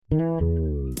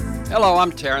Hello,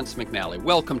 I'm Terrence McNally.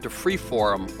 Welcome to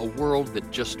Freeforum, a world that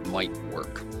just might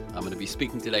work. I'm going to be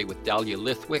speaking today with Dahlia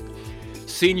Lithwick,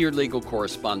 senior legal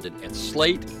correspondent at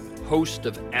Slate, host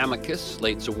of Amicus,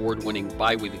 Slate's award-winning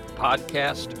bi-weekly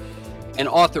podcast, and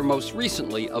author most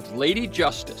recently of Lady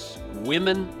Justice,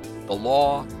 Women, the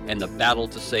Law, and the Battle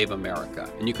to Save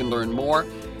America. And you can learn more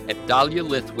at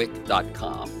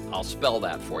dahlialithwick.com. I'll spell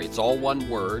that for you. It's all one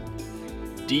word,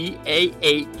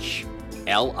 DAHLIALITHWICK,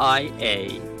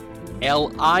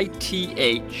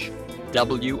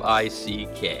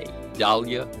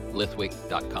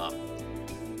 dahlialithwick.com.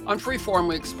 On Freeform,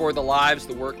 we explore the lives,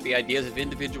 the work, the ideas of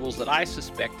individuals that I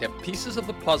suspect have pieces of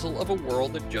the puzzle of a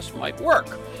world that just might work.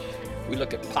 We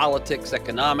look at politics,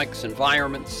 economics,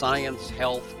 environment, science,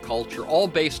 health, culture, all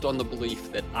based on the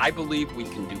belief that I believe we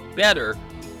can do better,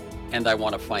 and I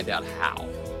want to find out how.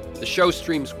 The show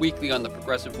streams weekly on the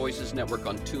Progressive Voices Network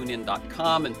on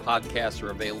TuneIn.com, and podcasts are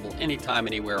available anytime,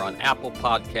 anywhere on Apple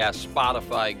Podcasts,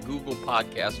 Spotify, Google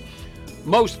Podcasts,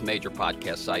 most major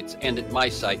podcast sites, and at my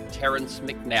site,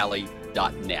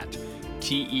 terrencemcnally.net.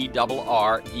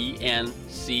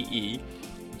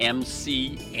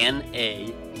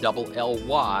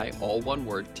 TERRENCEMCNALLY, all one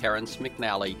word,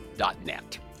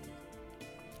 terrencemcnally.net.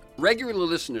 Regular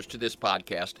listeners to this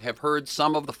podcast have heard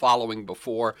some of the following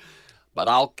before, but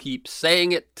I'll keep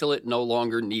saying it till it no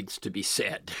longer needs to be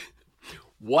said.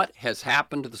 What has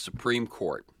happened to the Supreme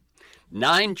Court?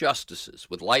 9 justices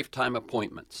with lifetime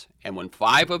appointments, and when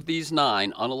 5 of these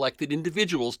 9 unelected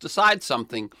individuals decide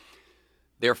something,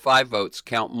 their 5 votes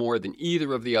count more than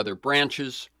either of the other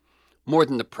branches, more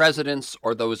than the president's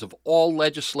or those of all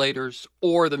legislators,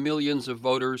 or the millions of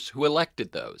voters who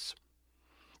elected those.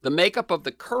 The makeup of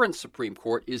the current Supreme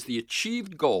Court is the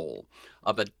achieved goal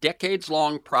of a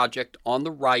decades-long project on the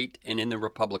right and in the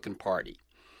Republican Party.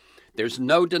 There's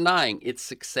no denying its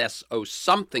success owes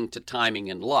something to timing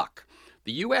and luck.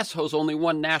 The U.S. holds only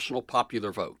one national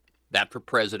popular vote, that for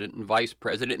president and vice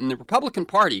president, and the Republican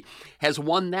Party has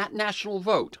won that national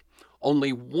vote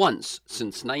only once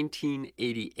since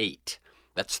 1988.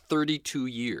 That's 32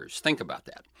 years. Think about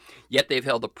that. Yet they've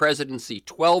held the presidency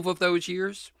 12 of those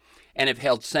years, and have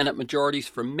held Senate majorities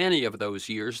for many of those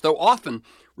years, though often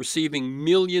receiving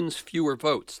millions fewer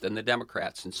votes than the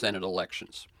Democrats in Senate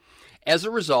elections. As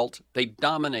a result, they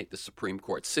dominate the Supreme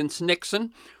Court. Since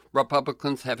Nixon,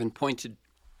 Republicans have appointed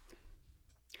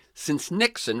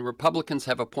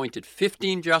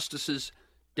 15 justices,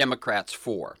 Democrats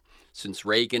 4. Since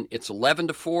Reagan, it's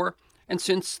 11-4, and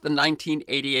since the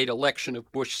 1988 election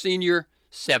of Bush Sr.,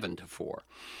 7-4.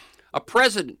 A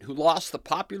president who lost the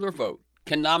popular vote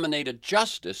can nominate a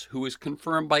justice who is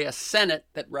confirmed by a Senate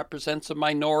that represents a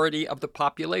minority of the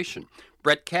population.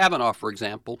 Brett Kavanaugh, for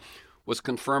example, was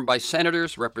confirmed by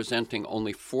senators representing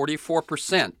only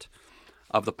 44%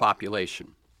 of the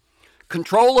population.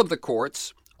 Control of the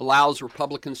courts allows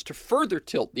Republicans to further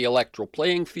tilt the electoral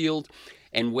playing field,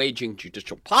 and waging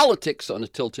judicial politics on a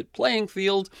tilted playing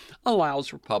field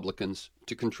allows Republicans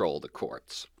to control the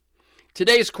courts.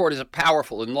 Today's court is a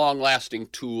powerful and long-lasting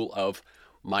tool of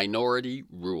minority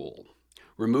rule,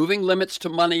 removing limits to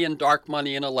money and dark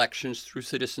money in elections through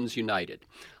Citizens United,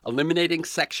 eliminating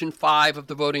Section 5 of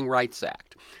the Voting Rights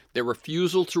Act, their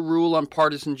refusal to rule on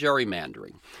partisan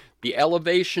gerrymandering, the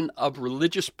elevation of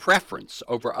religious preference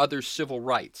over other civil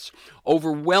rights,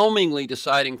 overwhelmingly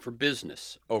deciding for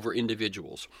business over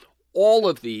individuals. All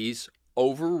of these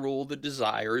overrule the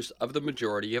desires of the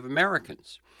majority of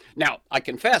Americans. Now, I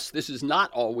confess this is not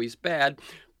always bad.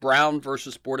 Brown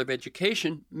versus Board of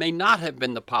Education may not have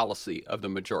been the policy of the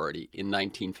majority in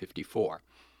 1954.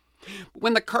 But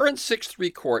when the current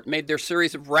 6-3 court made their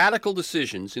series of radical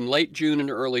decisions in late June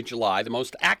and early July, the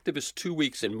most activist 2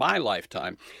 weeks in my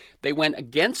lifetime, they went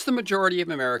against the majority of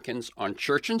Americans on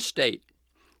church and state,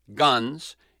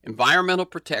 guns, environmental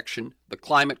protection, the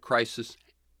climate crisis,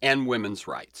 and women's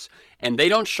rights. And they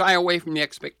don't shy away from the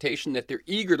expectation that they're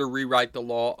eager to rewrite the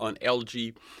law on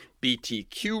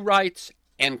LGBTQ rights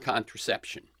and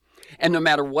contraception. And no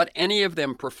matter what any of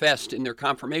them professed in their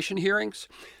confirmation hearings,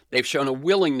 they've shown a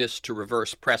willingness to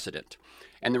reverse precedent.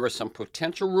 And there are some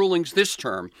potential rulings this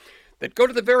term that go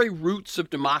to the very roots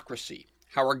of democracy,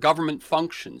 how our government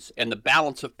functions, and the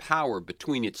balance of power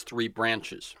between its 3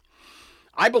 branches.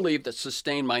 I believe that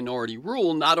sustained minority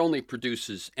rule not only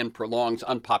produces and prolongs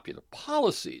unpopular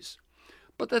policies,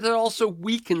 but that it also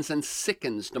weakens and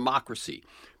sickens democracy,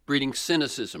 breeding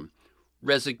cynicism,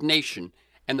 resignation,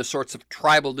 and the sorts of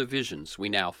tribal divisions we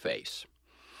now face.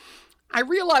 I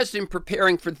realized in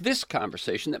preparing for this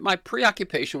conversation that my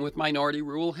preoccupation with minority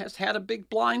rule has had a big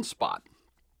blind spot.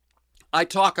 I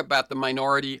talk about the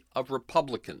minority of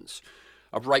Republicans,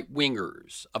 of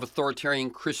right-wingers, of authoritarian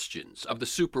Christians, of the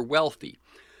super wealthy.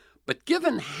 But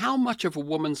given how much of a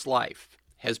woman's life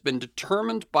has been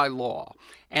determined by law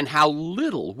and how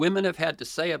little women have had to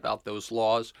say about those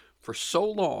laws for so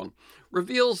long,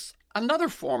 reveals another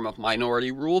form of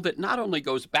minority rule that not only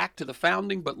goes back to the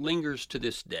founding but lingers to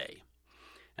this day.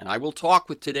 And I will talk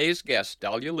with today's guest,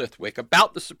 Dahlia Lithwick,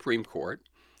 about the Supreme Court,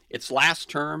 its last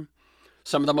term,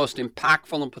 some of the most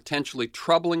impactful and potentially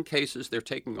troubling cases they're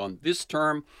taking on this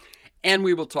term, and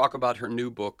we will talk about her new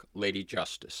book, Lady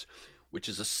Justice, which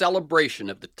is a celebration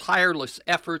of the tireless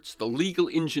efforts, the legal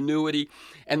ingenuity,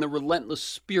 and the relentless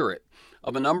spirit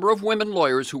of a number of women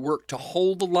lawyers who worked to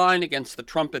hold the line against the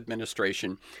Trump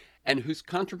administration and whose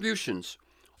contributions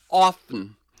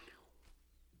often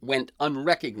went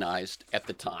unrecognized at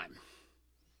the time.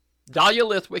 Dahlia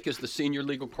Lithwick is the senior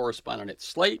legal correspondent at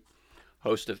Slate,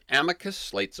 host of Amicus,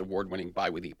 Slate's award-winning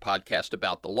bi-weekly podcast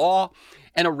about the law,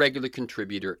 and a regular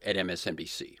contributor at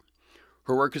MSNBC.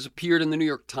 Her work has appeared in the New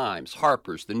York Times,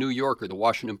 Harper's, The New Yorker, The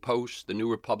Washington Post, The New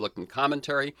Republican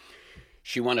Commentary.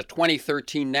 She won a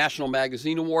 2013 National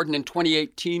Magazine Award and in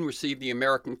 2018 received the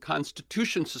American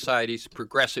Constitution Society's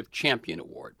Progressive Champion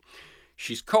Award.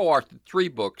 She's co-authored 3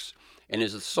 books and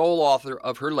is the sole author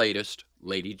of her latest,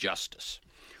 Lady Justice.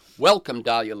 Welcome,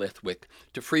 Dahlia Lithwick,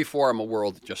 to Freeform, a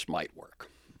world that just might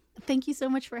work. Thank you so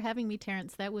much for having me,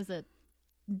 Terrence. That was a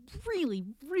really,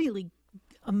 really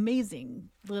amazing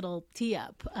little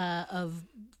tee-up of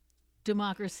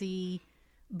democracy,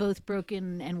 both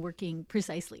broken and working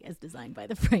precisely as designed by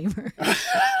the framer.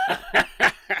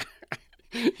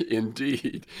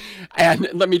 Indeed. And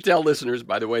let me tell listeners,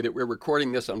 by the way, that we're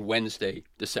recording this on Wednesday,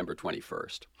 December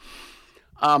 21st.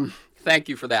 Thank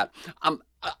you for that.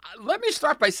 Let me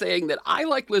start by saying that I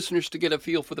like listeners to get a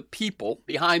feel for the people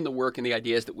behind the work and the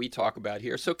ideas that we talk about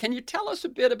here. So can you tell us a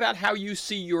bit about how you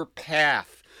see your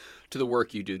path to the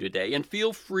work you do today? And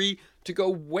feel free to go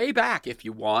way back if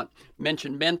you want.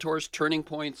 Mention mentors, turning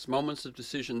points, moments of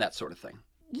decision, that sort of thing.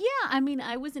 Yeah, I mean,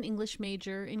 I was an English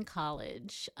major in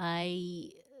college. I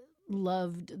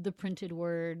loved the printed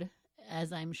word,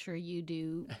 as I'm sure you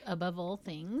do, above all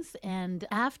things. And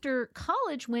after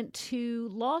college, went to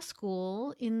law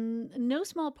school in no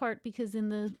small part because in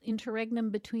the interregnum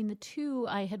between the two,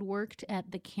 I had worked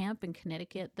at the camp in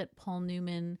Connecticut that Paul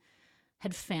Newman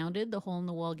had founded, the Hole in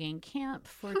the Wall Gang Camp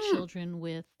for children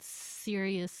with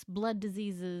serious blood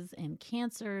diseases and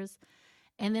cancers.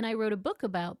 And then I wrote a book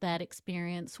about that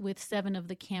experience with 7 of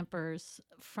the campers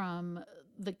from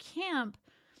the camp.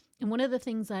 And one of the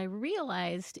things I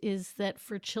realized is that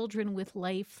for children with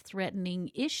life-threatening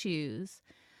issues,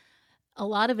 a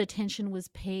lot of attention was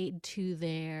paid to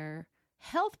their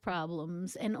health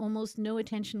problems and almost no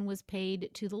attention was paid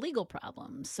to the legal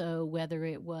problems. So whether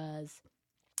it was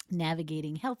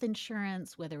navigating health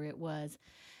insurance, whether it was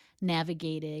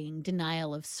navigating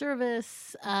denial of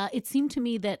service, it seemed to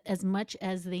me that as much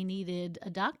as they needed a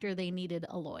doctor, they needed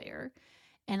a lawyer.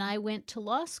 And I went to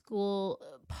law school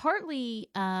partly,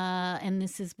 and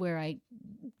this is where I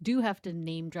do have to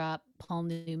name drop Paul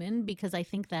Newman because I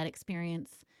think that experience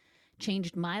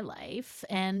changed my life,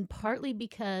 and partly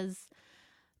because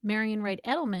Marian Wright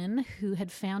Edelman, who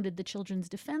had founded the Children's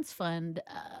Defense Fund,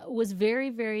 was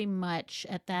very, very much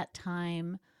at that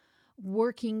time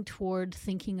working toward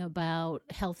thinking about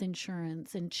health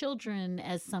insurance and children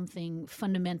as something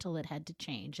fundamental that had to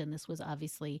change. And this was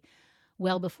obviously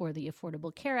well before the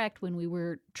Affordable Care Act, when we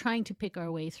were trying to pick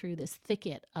our way through this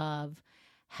thicket of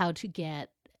how to get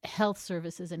health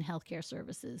services and healthcare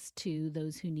services to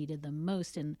those who needed them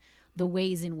most, and the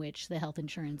ways in which the health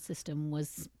insurance system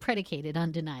was predicated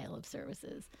on denial of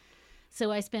services.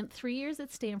 So I spent 3 years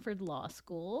at Stanford Law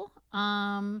School,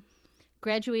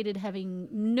 graduated having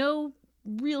no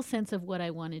real sense of what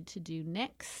I wanted to do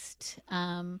next,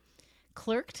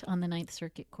 clerked on the Ninth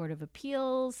Circuit Court of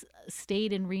Appeals,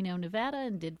 stayed in Reno, Nevada,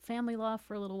 and did family law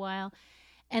for a little while,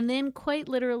 and then quite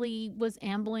literally was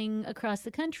ambling across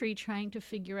the country trying to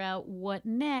figure out what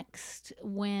next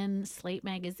when Slate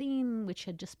Magazine, which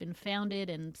had just been founded,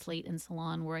 and Slate and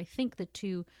Salon were, I think, the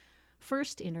 2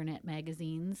 first internet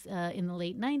magazines in the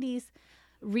late 90s,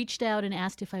 reached out and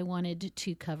asked if I wanted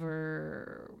to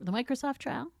cover the Microsoft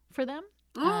trial for them.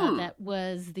 That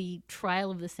was the trial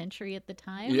of the century at the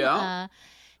time. Yeah.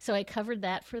 So I covered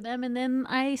that for them, and then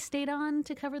I stayed on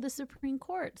to cover the Supreme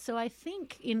Court. So I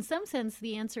think, in some sense,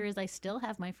 the answer is I still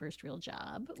have my first real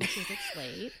job, which is at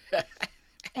Slate.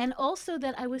 And also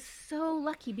that I was so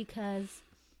lucky because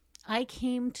I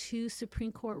came to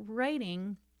Supreme Court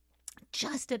writing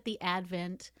just at the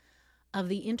advent of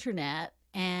the internet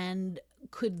and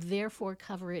could therefore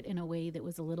cover it in a way that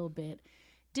was a little bit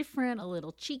different, a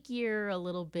little cheekier, a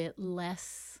little bit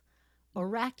less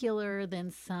oracular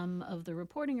than some of the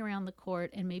reporting around the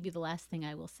court. And maybe the last thing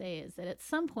I will say is that at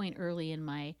some point early in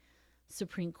my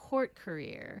Supreme Court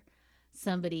career,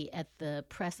 somebody at the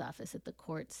press office at the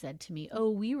court said to me, "Oh,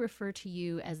 we refer to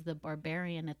you as the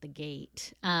barbarian at the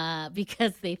gate,"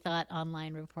 because they thought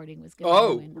online reporting was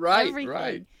going to ruin everything.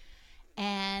 Right.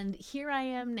 And here I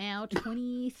am now,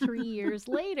 23 years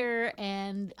later,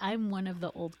 and I'm one of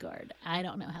the old guard. I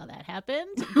don't know how that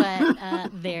happened, but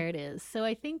there it is. So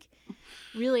I think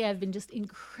really I've been just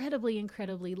incredibly,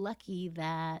 incredibly lucky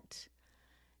that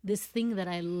this thing that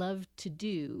I love to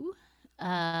do,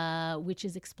 which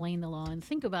is explain the law and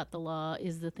think about the law,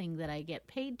 is the thing that I get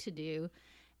paid to do.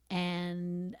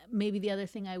 And maybe the other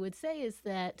thing I would say is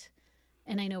that,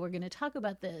 and I know we're going to talk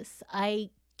about this,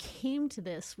 I came to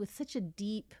this with such a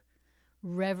deep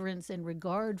reverence and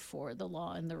regard for the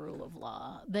law and the rule of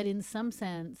law that in some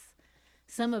sense,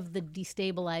 some of the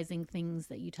destabilizing things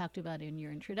that you talked about in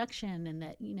your introduction and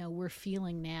that, you know, we're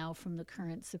feeling now from the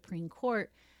current Supreme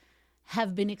Court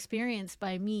have been experienced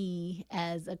by me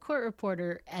as a court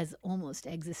reporter as almost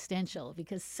existential,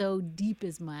 because so deep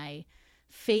is my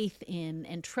faith in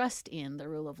and trust in the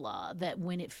rule of law that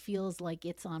when it feels like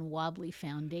it's on wobbly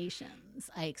foundations,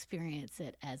 I experience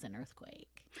it as an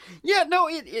earthquake. Yeah, no,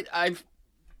 I've,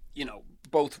 you know,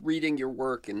 both reading your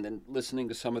work and then listening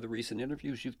to some of the recent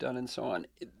interviews you've done and so on,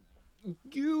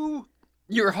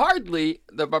 you're hardly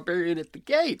the barbarian at the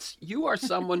gates. You are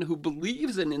someone who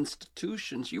believes in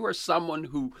institutions. You are someone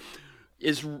who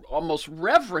is almost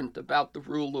reverent about the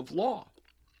rule of law.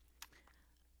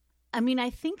 I mean, I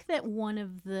think that one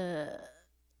of the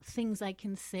things I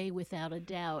can say without a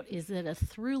doubt is that a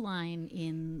through line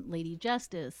in Lady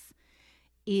Justice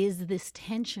is this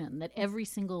tension that every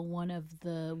single one of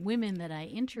the women that I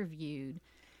interviewed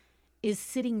is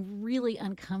sitting really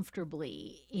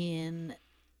uncomfortably in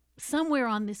somewhere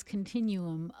on this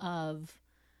continuum of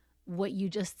what you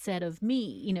just said of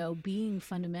me, you know, being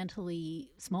fundamentally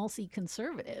small c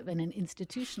conservative and an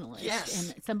institutionalist,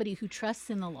 yes, and somebody who trusts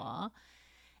in the law.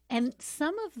 And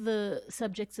some of the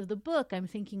subjects of the book, I'm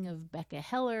thinking of Becca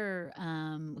Heller,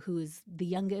 who is the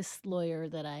youngest lawyer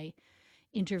that I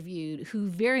interviewed, who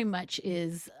very much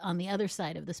is on the other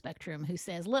side of the spectrum, who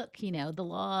says, look, you know, the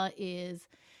law is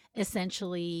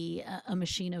essentially a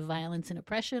machine of violence and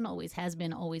oppression, always has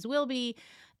been, always will be.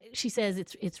 She says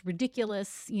it's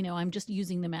ridiculous. You know, I'm just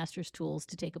using the master's tools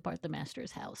to take apart the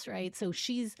master's house, right? So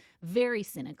she's very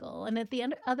cynical. And at the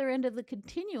other end of the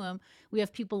continuum, we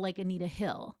have people like Anita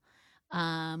Hill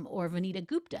or Vanita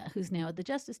Gupta, who's now at the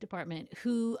Justice Department,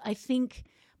 who I think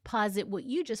posit what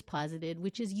you just posited,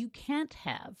 which is you can't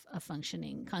have a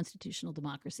functioning constitutional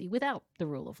democracy without the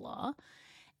rule of law.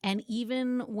 And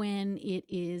even when it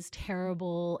is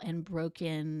terrible and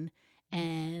broken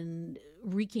and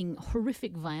wreaking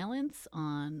horrific violence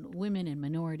on women and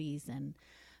minorities and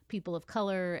people of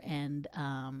color and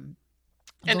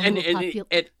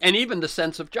even the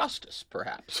sense of justice,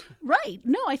 perhaps. Right.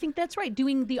 No, I think that's right.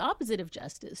 Doing the opposite of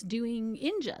justice, doing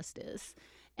injustice.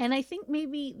 And I think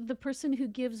maybe the person who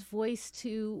gives voice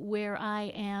to where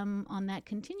I am on that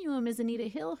continuum is Anita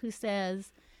Hill, who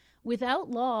says, without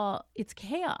law, it's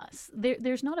chaos.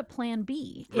 There's not a plan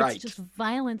B. It's just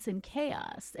violence and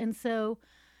chaos. And so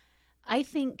I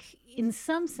think in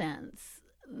some sense,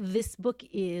 this book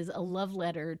is a love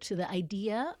letter to the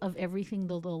idea of everything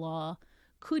the law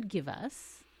could give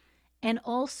us, and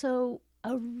also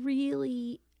a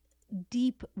really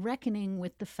deep reckoning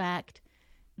with the fact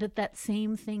that that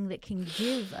same thing that can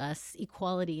give us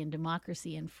equality and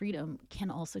democracy and freedom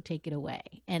can also take it away.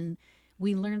 And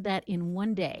we learned that in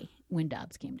one day when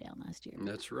Dobbs came down last year.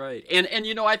 That's right. And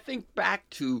you know, I think back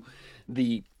to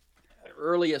the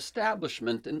early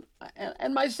establishment,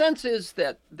 and my sense is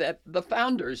that the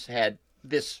founders had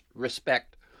this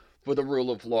respect for the rule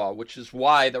of law, which is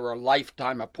why there are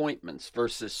lifetime appointments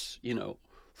versus, you know,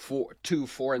 2,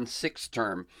 4, and 6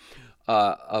 term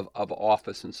of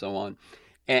office and so on.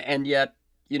 And yet,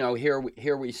 you know, here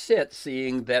we sit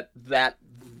seeing that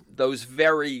those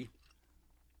very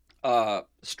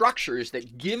structures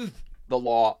that give the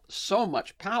law so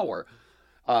much power,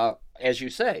 as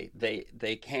you say,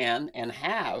 they can and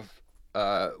have,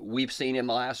 we've seen in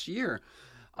the last year,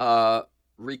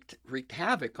 wreaked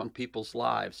havoc on people's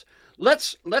lives.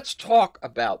 Let's talk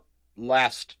about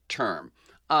last term.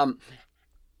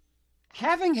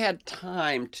 Having had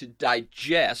time to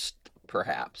digest,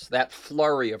 perhaps, that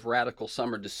flurry of radical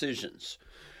summer decisions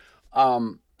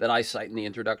that I cite in the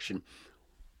introduction,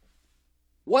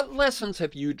 what lessons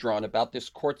have you drawn about this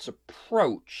court's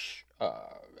approach,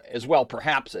 as well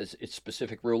perhaps as its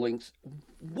specific rulings?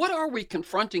 What are we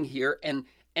confronting here, and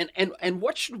And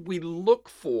what should we look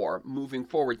for moving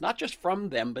forward, not just from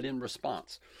them, but in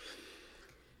response?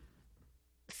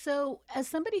 So, as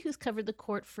somebody who's covered the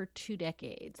court for 2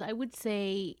 decades, I would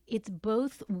say it's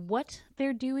both what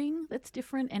they're doing that's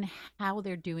different and how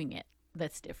they're doing it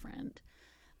that's different.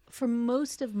 For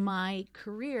most of my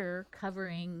career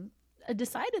covering a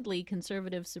decidedly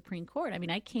conservative Supreme Court, I mean,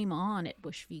 I came on at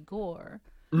Bush v. Gore,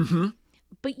 Mm-hmm.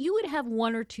 but you would have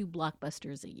one or two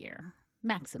blockbusters a year,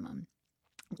 maximum.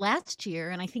 Last year,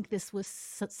 and I think this was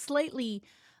slightly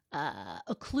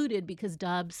occluded because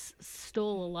Dobbs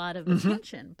stole a lot of Mm-hmm.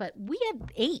 attention, but we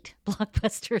had 8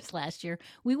 blockbusters last year.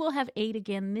 We will have 8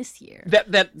 again this year.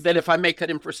 That if I may cut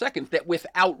in for a second, that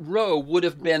without Roe would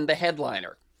have been the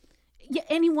headliner. Yeah,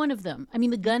 any one of them. I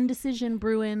mean, the gun decision,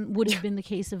 Bruin, would have been the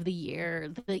case of the year.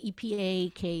 The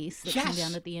EPA case that came Yes.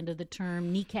 down at the end of the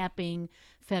term, kneecapping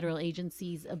federal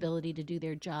agencies' ability to do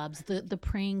their jobs. The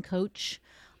praying coach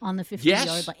on the 50-yard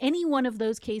Yes. line. Any one of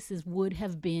those cases would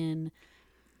have been,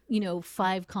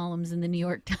 5 columns in the New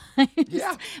York Times.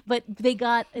 Yeah. But they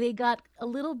got a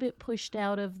little bit pushed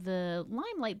out of the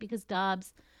limelight because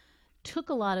Dobbs took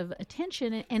a lot of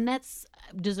attention, and that's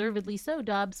deservedly so.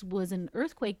 Dobbs was an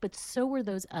earthquake, but so were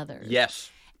those others. Yes.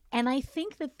 And I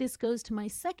think that this goes to my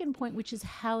second point, which is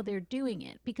how they're doing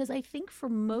it. Because I think for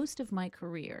most of my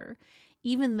career,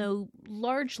 even though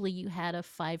largely you had a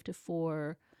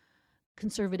 5-4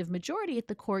 conservative majority at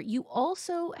the court, you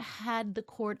also had the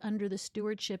court under the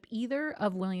stewardship either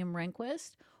of William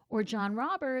Rehnquist or John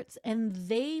Roberts, and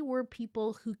they were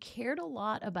people who cared a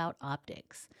lot about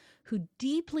optics, who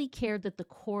deeply cared that the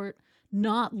court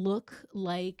not look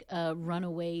like a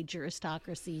runaway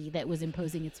juristocracy that was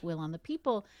imposing its will on the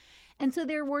people. And so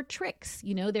there were tricks,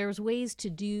 there's ways to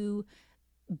do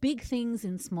big things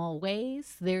in small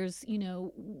ways. There's,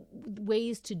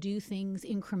 ways to do things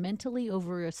incrementally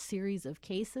over a series of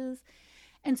cases.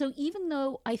 And so even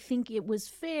though I think it was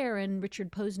fair, and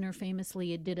Richard Posner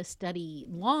famously did a study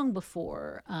long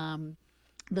before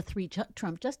the 3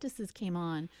 Trump justices came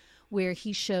on, where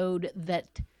he showed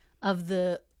that of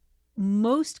the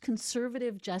most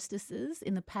conservative justices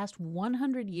in the past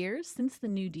 100 years since the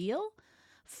New Deal,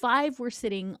 5 were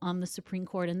sitting on the Supreme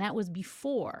Court, and that was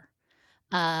before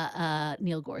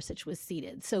Neil Gorsuch was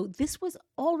seated. So this was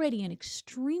already an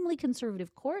extremely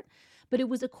conservative court, but it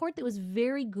was a court that was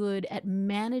very good at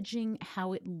managing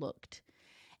how it looked.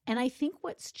 And I think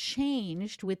what's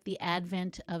changed with the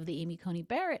advent of the Amy Coney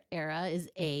Barrett era is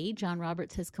John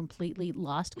Roberts has completely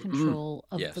lost control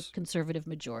of Yes. the conservative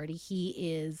majority. He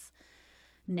is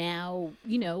now,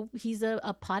 he's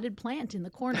a potted plant in the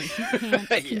corner. He can't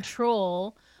Yeah.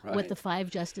 control Right. what the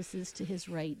 5 justices to his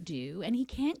right do, and he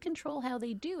can't control how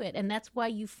they do it. And that's why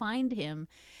you find him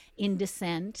in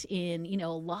dissent in,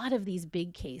 a lot of these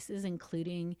big cases,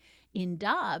 including in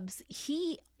Dobbs.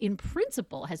 He, in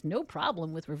principle, has no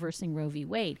problem with reversing Roe v.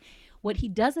 Wade. What he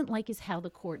doesn't like is how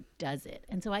the court does it.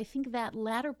 And so I think that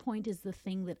latter point is the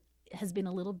thing that has been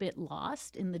a little bit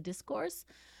lost in the discourse,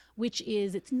 which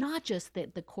is it's not just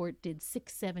that the court did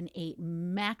 6, 7, 8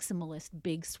 maximalist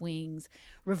big swings,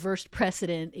 reversed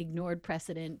precedent, ignored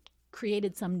precedent,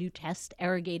 created some new test,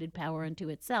 arrogated power unto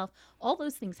itself. All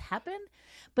those things happened,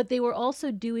 but they were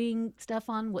also doing stuff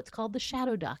on what's called the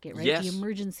shadow docket, right? Yes. The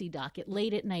emergency docket.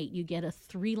 Late at night, you get a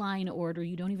 3-line order.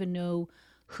 You don't even know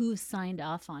who signed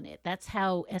off on it. That's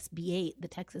how SB 8, the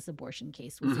Texas abortion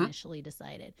case, was initially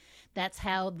decided. That's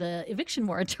how the eviction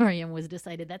moratorium was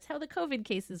decided. That's how the COVID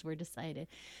cases were decided.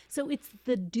 So it's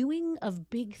the doing of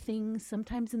big things,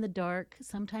 sometimes in the dark,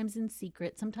 sometimes in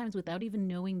secret, sometimes without even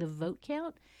knowing the vote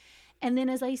count. And then,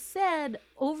 as I said,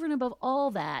 over and above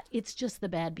all that, it's just the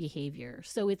bad behavior.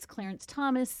 So it's Clarence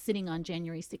Thomas sitting on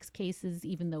January 6 cases,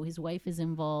 even though his wife is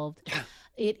involved.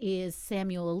 It is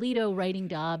Samuel Alito writing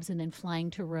Dobbs and then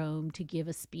flying to Rome to give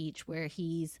a speech where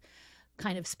he's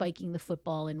kind of spiking the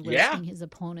football and roasting his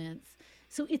opponents.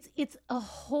 So it's a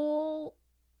whole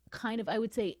kind of, I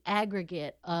would say,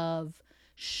 aggregate of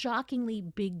shockingly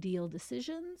big deal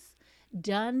decisions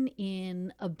done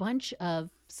in a bunch of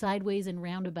sideways and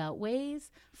roundabout ways,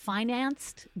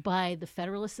 financed by the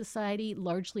Federalist Society,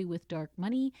 largely with dark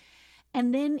money.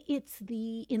 And then it's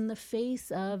in the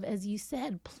face of, as you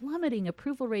said, plummeting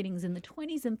approval ratings in the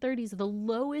 20s and 30s, the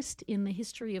lowest in the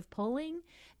history of polling,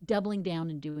 doubling down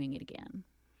and doing it again.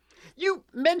 You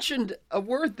mentioned a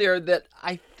word there that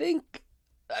I think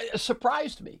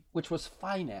surprised me, which was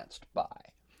financed by.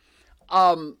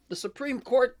 The Supreme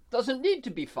Court doesn't need to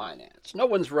be financed. No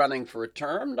one's running for a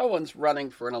term. No one's running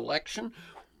for an election.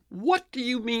 What do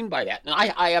you mean by that? And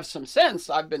I have some sense.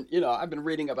 I've been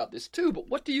reading about this too, but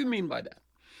what do you mean by that?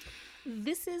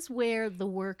 This is where the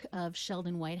work of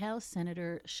Sheldon Whitehouse,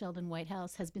 Senator Sheldon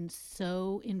Whitehouse, has been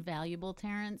so invaluable,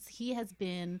 Terrence. He has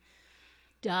been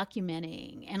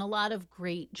documenting, and a lot of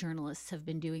great journalists have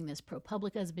been doing this.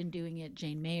 ProPublica has been doing it,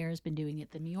 Jane Mayer has been doing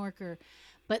it, The New Yorker,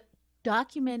 but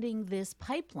documenting this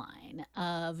pipeline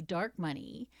of dark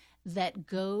money that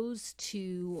goes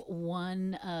to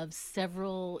one of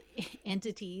several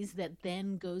entities that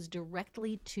then goes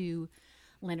directly to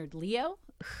Leonard Leo,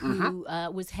 who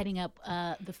was heading up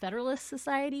the Federalist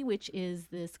Society, which is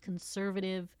this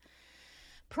conservative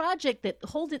project that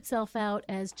holds itself out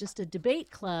as just a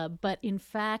debate club, but in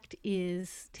fact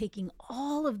is taking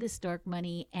all of this dark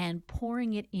money and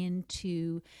pouring it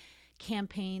into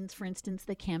campaigns. For instance,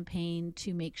 the campaign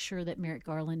to make sure that Merrick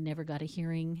Garland never got a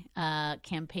hearing,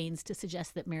 campaigns to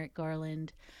suggest that Merrick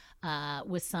Garland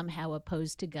was somehow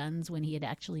opposed to guns when he had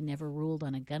actually never ruled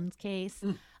on a guns case.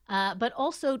 But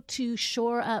also to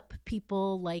shore up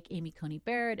people like Amy Coney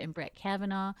Barrett and Brett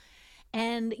Kavanaugh.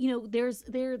 And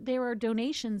there are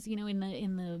donations, in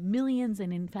the millions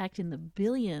and in fact in the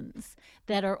billions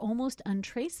that are almost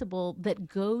untraceable that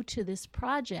go to this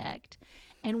project.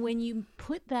 And when you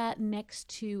put that next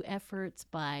to efforts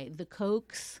by the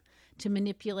Kochs to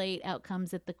manipulate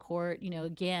outcomes at the court,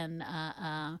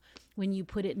 when you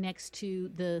put it next to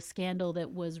the scandal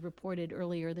that was reported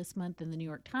earlier this month in the New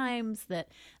York Times, that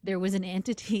there was an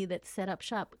entity that set up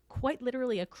shop quite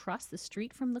literally across the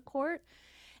street from the court,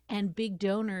 and big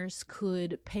donors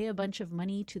could pay a bunch of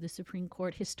money to the Supreme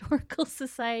Court Historical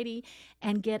Society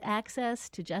and get access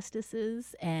to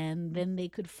justices, and then they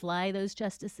could fly those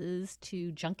justices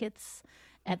to junkets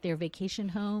at their vacation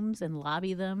homes and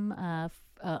lobby them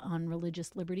on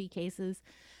religious liberty cases.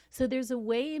 So there's a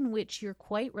way in which you're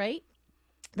quite right.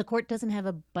 The court doesn't have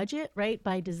a budget, right,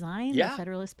 by design. Yeah. The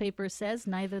Federalist Papers says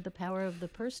neither the power of the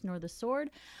purse nor the sword.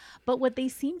 But what they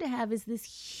seem to have is this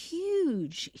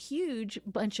huge, huge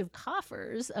bunch of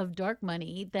coffers of dark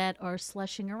money that are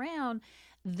slushing around,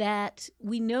 that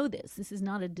we know this is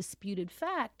not a disputed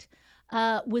fact,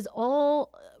 was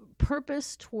all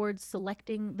purpose towards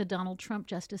selecting the Donald Trump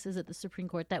justices at the Supreme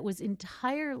Court. That was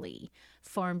entirely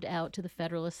farmed out to the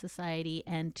Federalist Society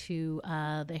and to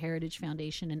the Heritage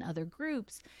Foundation and other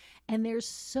groups. And there's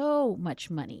so much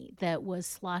money that was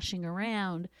sloshing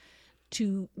around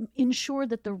to ensure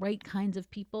that the right kinds of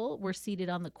people were seated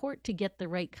on the court to get the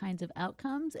right kinds of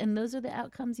outcomes. And those are the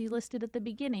outcomes you listed at the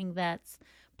beginning. That's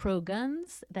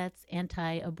pro-guns, that's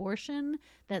anti-abortion,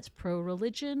 that's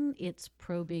pro-religion, it's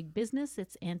pro-big business,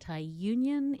 it's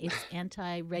anti-union, it's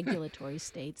anti-regulatory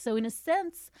state. So in a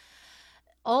sense,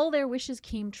 all their wishes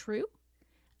came true,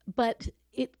 but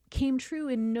it came true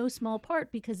in no small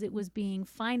part because it was being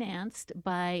financed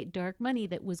by dark money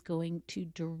that was going to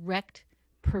direct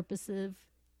purposive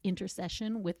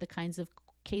intercession with the kinds of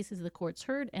cases the courts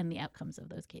heard and the outcomes of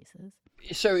those cases.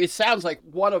 So it sounds like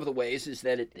one of the ways is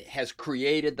that it has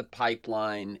created the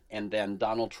pipeline, and then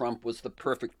Donald Trump was the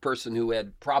perfect person who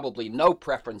had probably no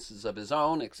preferences of his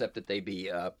own, except that they be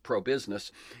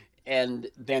pro-business, and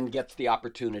then gets the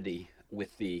opportunity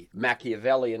with the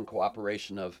Machiavellian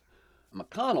cooperation of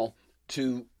McConnell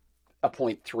to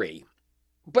appoint three.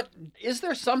 But is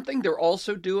there something they're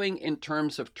also doing in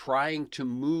terms of trying to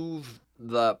move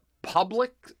the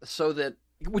public so that,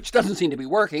 which doesn't seem to be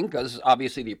working because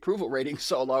obviously the approval rating's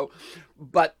so low,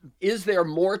 but is there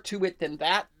more to it than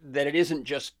that it isn't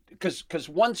just, because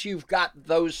once you've got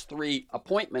those three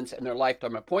appointments and they're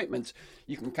lifetime appointments,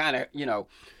 you can kind of,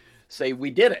 say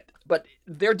we did it. But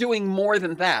they're doing more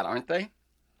than that, aren't they?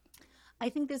 I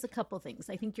think there's a couple things.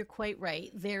 I think you're quite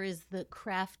right. There is the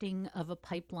crafting of a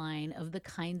pipeline of the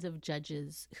kinds of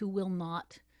judges who will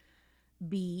not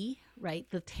be, right?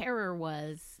 The terror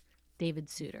was David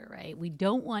Souter, right? We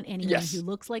don't want anyone who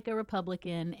looks like a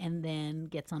Republican and then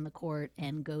gets on the court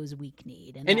and goes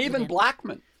weak-kneed. And even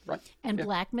Blackmun, right? And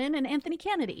Blackmun and Anthony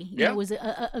Kennedy. You know, it was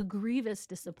a grievous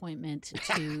disappointment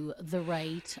to the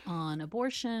right on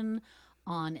abortion,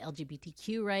 on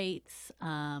LGBTQ rights,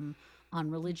 on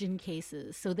religion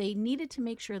cases. So they needed to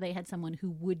make sure they had someone who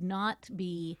would not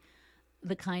be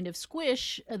the kind of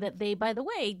squish that they, by the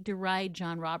way, deride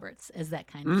John Roberts as that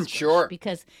kind of squish. Sure.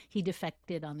 Because he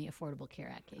defected on the Affordable Care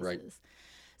Act cases. Right.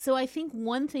 So I think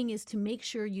one thing is to make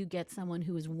sure you get someone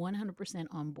who is 100%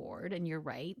 on board. And you're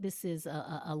right, this is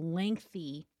a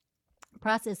lengthy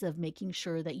process of making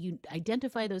sure that you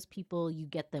identify those people, you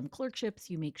get them clerkships,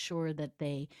 you make sure that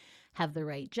they have the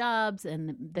right jobs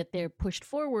and that they're pushed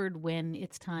forward when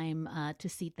it's time to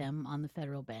seat them on the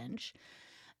federal bench.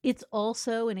 It's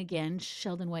also, and again,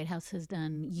 Sheldon Whitehouse has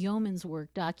done yeoman's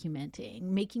work documenting,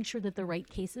 making sure that the right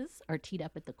cases are teed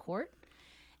up at the court.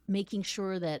 making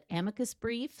sure that amicus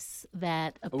briefs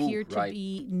that appear to right.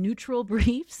 be neutral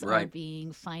briefs are Right.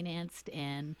 being financed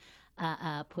and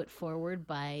put forward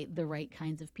by the right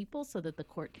kinds of people so that the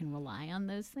court can rely on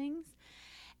those things.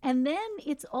 And then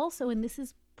it's also, and this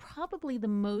is probably the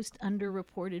most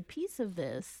underreported piece of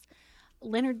this,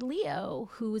 Leonard Leo,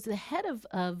 who was the head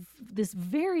of this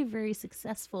very, very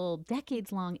successful,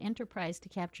 decades-long enterprise to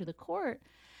capture the court,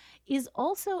 is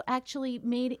also actually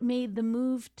made the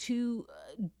move to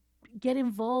get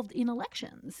involved in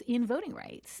elections, in voting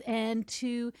rights, and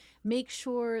to make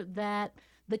sure that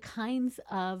the kinds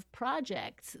of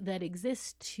projects that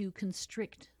exist to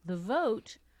constrict the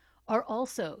vote are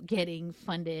also getting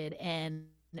funded and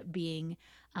being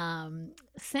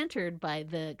centered by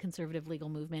the conservative legal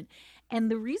movement. And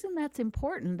the reason that's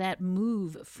important, that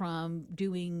move from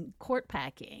doing court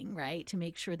packing, right, to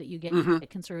make sure that you get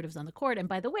conservatives on the court. And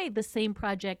by the way, the same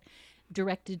project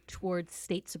directed towards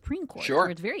state Supreme Court. Sure. Where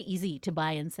it's very easy to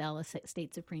buy and sell a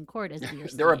state Supreme Court, as we are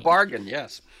They're a seeing. bargain,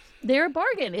 yes. They're a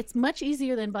bargain. It's much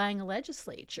easier than buying a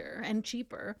legislature and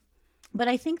cheaper. But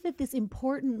I think that this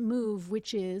important move,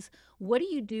 which is what do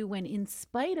you do when, in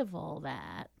spite of all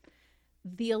that,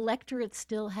 the electorate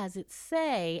still has its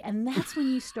say, and that's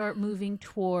when you start moving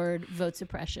toward vote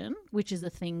suppression, which is a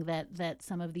thing that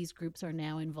some of these groups are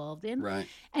now involved in. Right.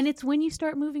 And it's when you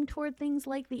start moving toward things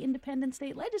like the independent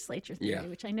state legislature theory, Yeah.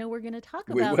 which I know we're going to talk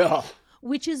We about, will.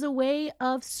 which is a way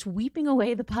of sweeping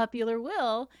away the popular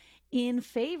will in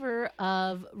favor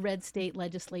of red state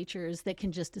legislatures that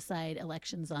can just decide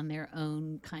elections on their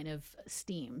own kind of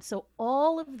steam. So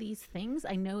all of these things,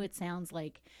 I know it sounds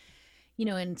like,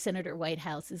 and Senator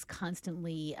Whitehouse is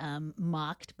constantly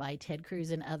mocked by Ted Cruz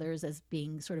and others as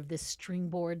being sort of this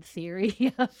stringboard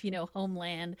theory of,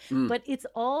 homeland. But it's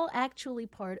all actually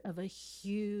part of a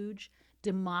huge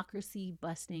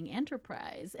democracy-busting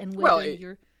enterprise. And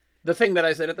whether the thing that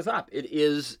I said at the top,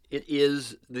 it's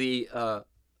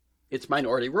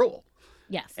minority rule.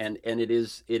 Yes. And it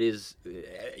is,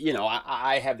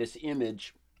 I have this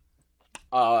image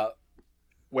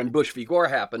when Bush v. Gore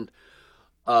happened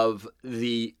of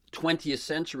the 20th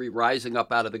century rising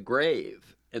up out of the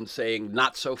grave and saying,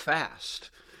 not so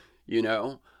fast,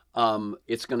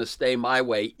 it's going to stay my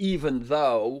way, even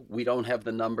though we don't have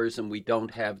the numbers and we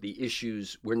don't have the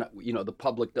issues. We're not, the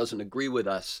public doesn't agree with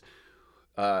us.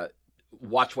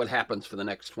 Watch what happens for the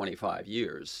next 25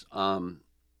 years. And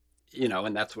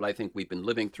that's what I think we've been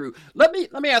living through. Let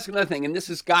me ask another thing, and this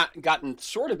has gotten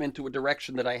sort of into a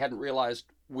direction that I hadn't realized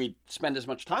we'd spend as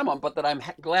much time on, but that I'm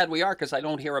glad we are because I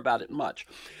don't hear about it much.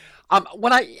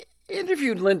 When I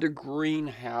interviewed Linda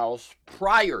Greenhouse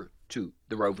prior to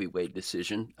the Roe v. Wade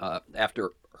decision,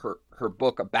 after her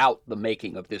book about the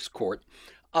making of this court,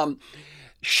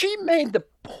 she made the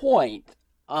point,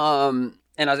 and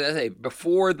as I say,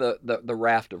 before the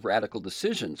raft of radical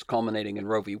decisions culminating in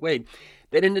Roe v. Wade,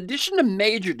 that in addition to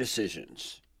major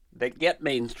decisions that get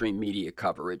mainstream media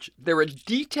coverage, there are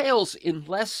details in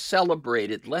less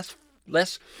celebrated, less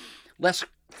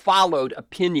followed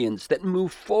opinions that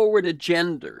move forward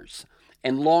agendas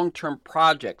and long-term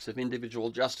projects of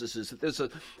individual justices. There's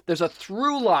a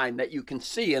through line that you can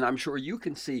see, and I'm sure you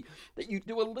can see, that you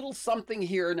do a little something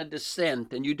here in a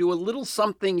dissent, and you do a little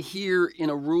something here in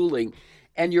a ruling,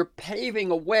 and you're paving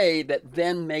a way that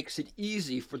then makes it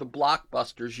easy for the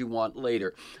blockbusters you want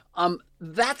later.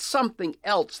 That's something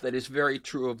else that is very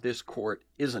true of this court,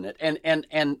 isn't it?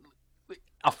 And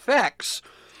affects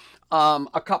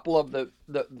a couple of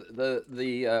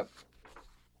the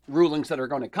rulings that are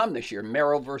going to come this year: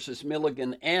 Merrill versus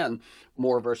Milligan and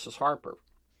Moore versus Harper,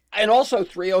 and also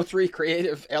 303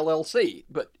 Creative LLC.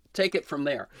 But take it from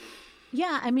there.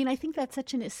 Yeah, I mean, I think that's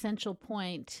such an essential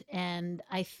point, and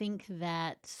I think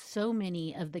that so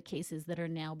many of the cases that are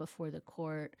now before the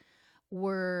court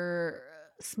were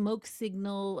smoke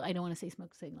signal. I don't want to say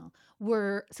smoke signal.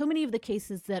 Were so many of the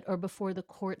cases that are before the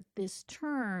court this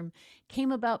term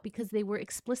came about because they were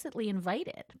explicitly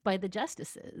invited by the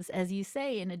justices, as you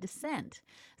say, in a dissent.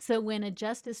 So when a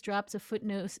justice drops a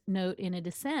footnote in a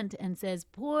dissent and says,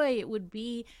 boy, it would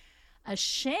be a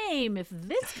shame if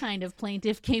this kind of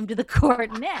plaintiff came to the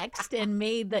court next and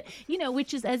made the,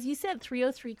 which is, as you said,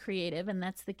 303 Creative, and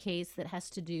that's the case that has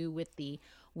to do with the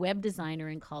web designer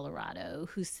in Colorado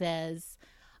who says,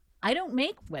 I don't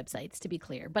make websites, to be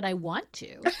clear, but I want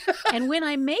to. And when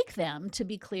I make them, to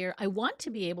be clear, I want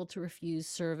to be able to refuse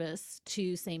service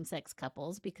to same-sex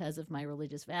couples because of my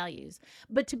religious values.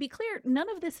 But to be clear, none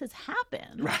of this has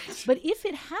happened. Right. But if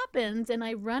it happens and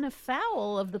I run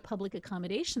afoul of the public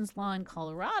accommodations law in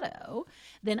Colorado,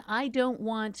 then I don't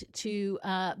want to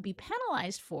be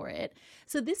penalized for it.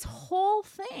 So this whole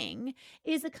thing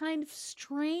is a kind of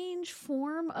strange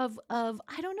form of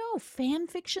I don't know, fan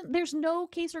fiction. There's no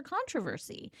case or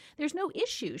controversy. There's no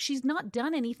issue. She's not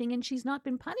done anything, and she's not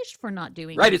been punished for not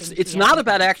doing Right. anything. It's not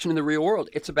about action in the real world.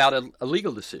 It's about a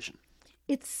legal decision.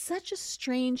 It's such a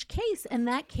strange case, and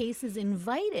that case is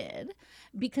invited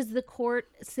because the court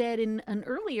said in an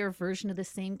earlier version of the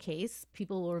same case,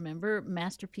 people will remember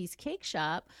Masterpiece Cake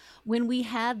Shop, when we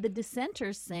had the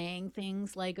dissenters saying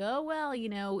things like, oh, well, you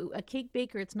know, a cake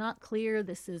baker, it's not clear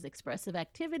this is expressive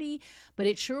activity, but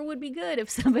it sure would be good if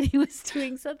somebody was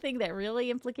doing something that really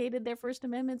implicated their First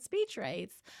Amendment speech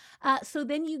rights. So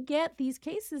then you get these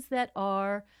cases that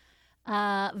are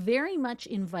very much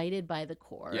invited by the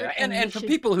court. Yeah, and for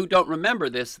people who don't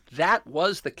remember this, that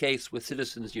was the case with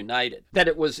Citizens United, that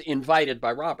it was invited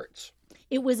by Roberts.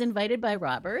 It was invited by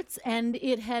Roberts, and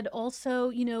it had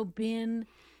also, you know,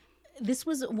 this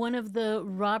was one of the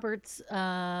Roberts,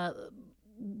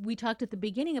 we talked at the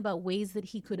beginning about ways that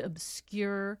he could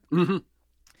obscure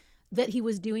that he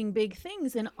was doing big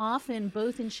things. And often,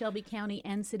 both in Shelby County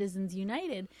and Citizens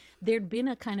United, there'd been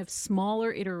a kind of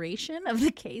smaller iteration of the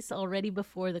case already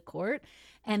before the court,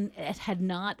 and it had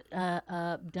not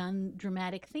done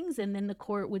dramatic things. And then the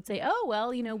court would say, oh,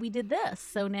 well, you know, we did this,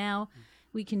 so now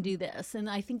we can do this. And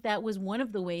I think that was one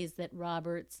of the ways that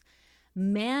Roberts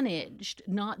managed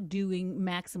not doing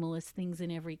maximalist things in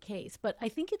every case. But I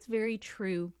think it's very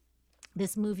true,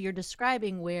 this move you're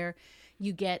describing, where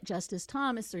you get Justice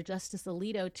Thomas or Justice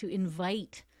Alito to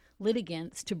invite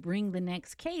litigants to bring the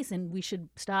next case. And we should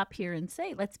stop here and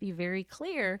say, let's be very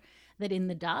clear that in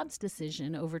the Dobbs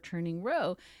decision overturning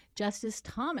Roe, Justice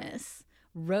Thomas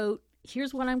wrote,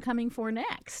 here's what I'm coming for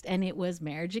next. And it was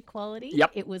marriage equality.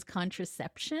 Yep. It was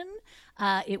contraception.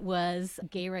 It was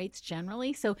gay rights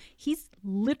generally. So he's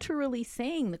literally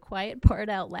saying the quiet part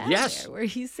out loud there, where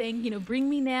he's saying, you know, bring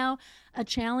me now a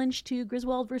challenge to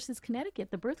Griswold versus Connecticut,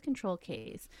 the birth control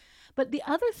case. But the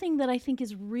other thing that I think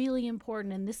is really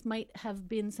important, and this might have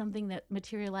been something that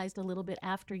materialized a little bit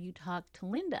after you talked to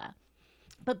Linda,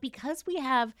 but because we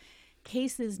have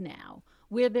cases now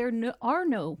where there are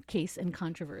no case and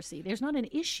controversy, there's not an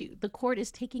issue. The court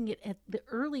is taking it at the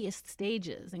earliest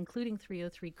stages, including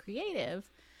 303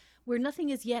 Creative, where nothing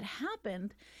has yet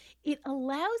happened. It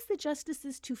allows the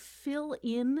justices to fill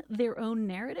in their own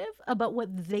narrative about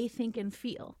what they think and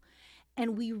feel.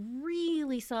 And we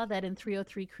really saw that in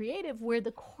 303 Creative, where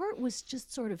the court was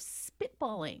just sort of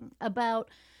spitballing about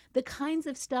the kinds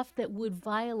of stuff that would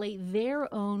violate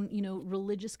their own, you know,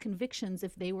 religious convictions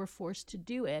if they were forced to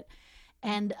do it.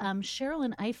 And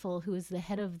Sherilyn Ifill, who is the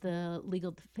head of the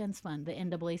Legal Defense Fund, the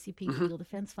NAACP Legal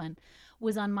Defense Fund,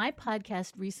 was on my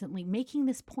podcast recently making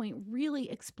this point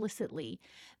really explicitly,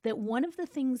 that one of the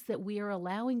things that we are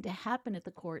allowing to happen at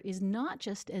the court is not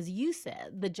just, as you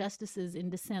said, the justices in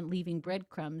dissent leaving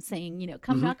breadcrumbs saying, you know,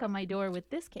 come knock on my door with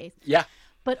this case. Yeah.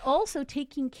 But also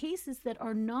taking cases that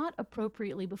are not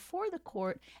appropriately before the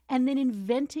court and then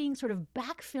inventing, sort of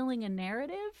backfilling a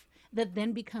narrative that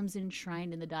then becomes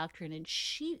enshrined in the doctrine. And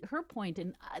her point,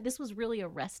 and this was really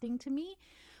arresting to me,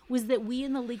 was that we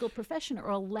in the legal profession are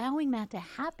allowing that to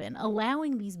happen,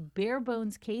 allowing these bare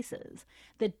bones cases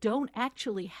that don't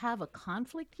actually have a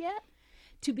conflict yet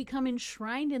to become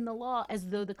enshrined in the law as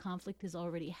though the conflict has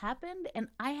already happened. And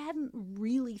I hadn't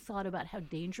really thought about how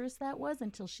dangerous that was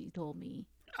until she told me.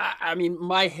 I mean,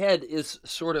 my head is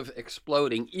sort of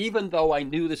exploding. Even though I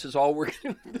knew this is what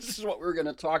we're going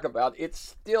to talk about, it's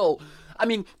still, I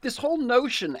mean, this whole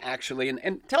notion actually,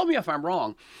 and tell me if I'm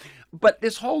wrong, but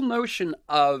this whole notion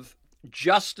of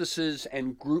justices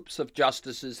and groups of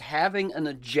justices having an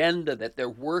agenda that they're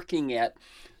working at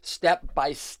step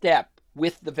by step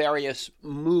with the various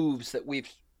moves that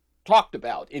we've talked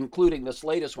about, including this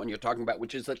latest one you're talking about,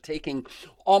 which is that taking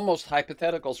almost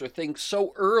hypotheticals or things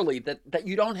so early that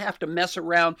you don't have to mess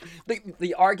around.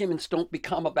 The arguments don't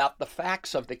become about the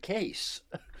facts of the case.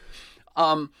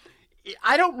 I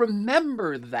don't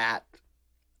remember that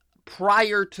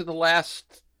prior to the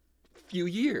last few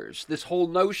years, this whole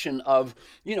notion of,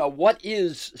 you know, what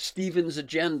is Stephen's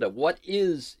agenda? Do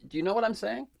you know what I'm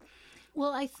saying?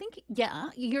 Well, I think, yeah,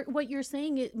 what you're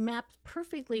saying, it maps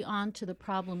perfectly onto the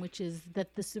problem, which is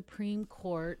that the Supreme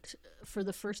Court, for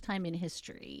the first time in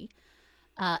history,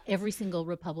 every single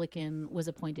Republican was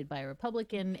appointed by a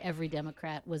Republican. Every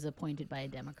Democrat was appointed by a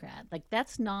Democrat. Like,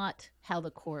 that's not how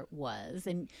the court was.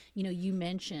 And, you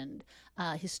mentioned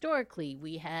historically,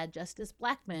 we had Justice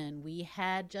Blackmun, we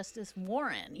had Justice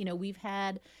Warren, we've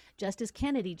had Justice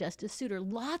Kennedy, Justice Souter,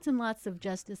 lots and lots of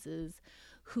justices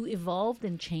who evolved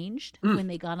and changed when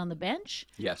they got on the bench.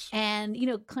 Yes. And,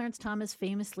 Clarence Thomas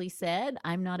famously said,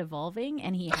 I'm not evolving,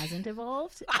 and he hasn't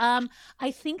evolved.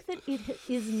 I think that it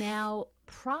is now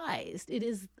prized. It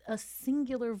is a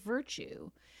singular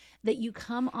virtue that you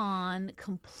come on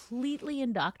completely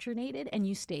indoctrinated and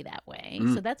you stay that way.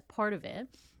 So that's part of it.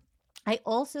 I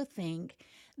also think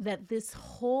that this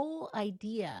whole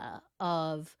idea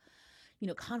of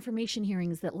confirmation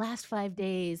hearings that last 5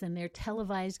 days and they're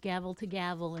televised gavel to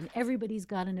gavel and everybody's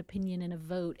got an opinion and a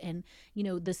vote, and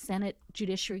the Senate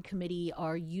Judiciary Committee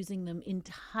are using them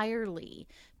entirely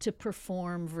to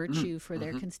perform virtue for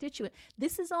their constituent.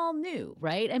 This is all new,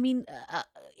 right? I mean,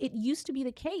 it used to be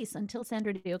the case until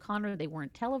Sandra Day O'Connor. They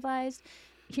weren't televised.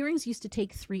 Hearings used to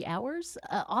take 3 hours.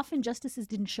 Often justices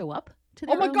didn't show up to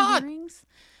their own hearings.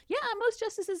 Yeah, most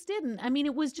justices didn't. I mean,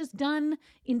 it was just done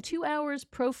in 2 hours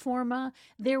pro forma.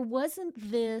 There wasn't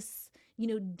this,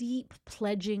 deep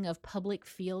pledging of public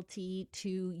fealty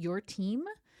to your team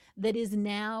that is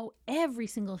now every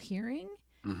single hearing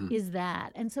is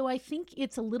that. And so I think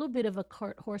it's a little bit of a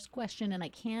cart horse question, and I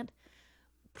can't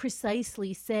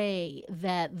precisely say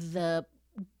that the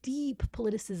deep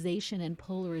politicization and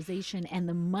polarization and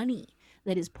the money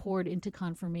that is poured into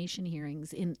confirmation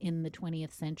hearings in the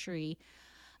 20th century,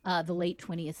 the late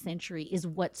 20th century, is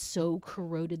what so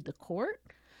corroded the court,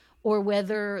 or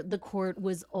whether the court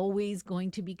was always going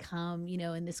to become,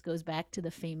 and this goes back to the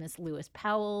famous Lewis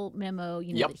Powell memo,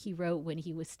 that he wrote when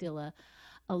he was still a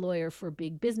lawyer for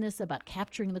big business about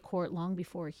capturing the court long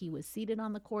before he was seated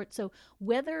on the court. So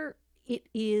whether it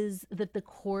is that the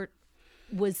court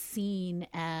was seen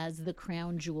as the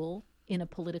crown jewel in a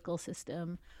political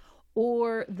system,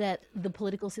 or that the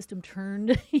political system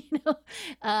turned,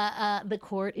 the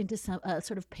court into some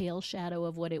sort of pale shadow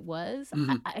of what it was.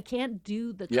 I can't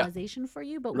do the causation for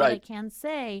you, but what I can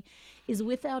say is,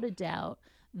 without a doubt,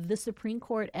 the Supreme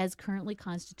Court, as currently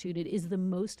constituted, is the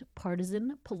most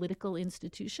partisan political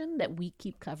institution that we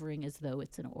keep covering as though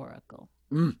it's an oracle.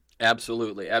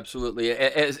 Absolutely, absolutely.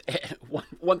 As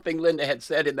one thing Linda had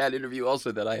said in that interview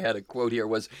also that I had a quote here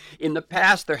was, in the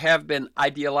past there have been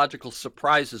ideological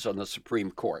surprises on the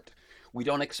Supreme Court. We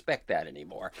don't expect that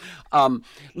anymore.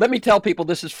 Let me tell people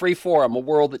this is Free Forum, a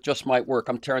world that just might work.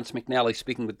 I'm Terrence McNally,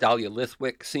 speaking with Dahlia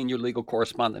Lithwick, senior legal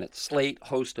correspondent at Slate,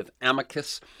 host of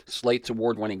Amicus, Slate's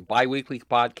award-winning biweekly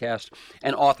podcast,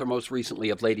 and author most recently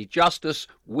of Lady Justice,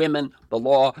 Women, the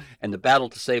Law, and the Battle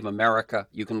to Save America.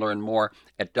 You can learn more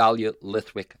at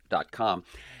dahlialithwick.com.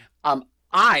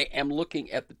 I am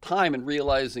looking at the time and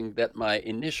realizing that my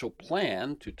initial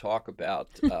plan to talk about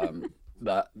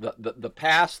the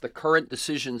past, the current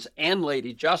decisions, and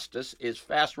Lady Justice is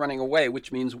fast running away,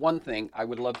 which means one thing: I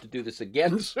would love to do this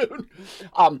again soon.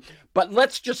 But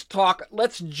let's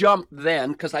jump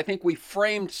then, because I think we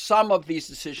framed some of these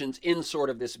decisions in sort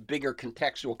of this bigger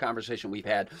contextual conversation we've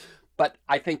had. But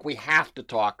I think we have to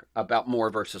talk about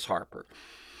Moore versus Harper.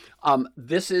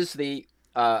 This is the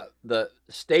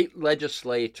state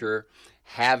legislature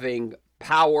having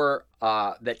power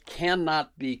that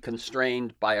cannot be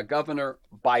constrained by a governor,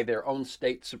 by their own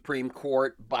state Supreme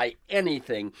Court, by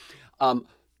anything.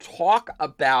 Talk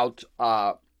about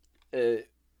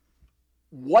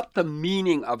what the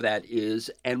meaning of that is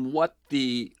and what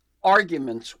the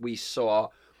arguments we saw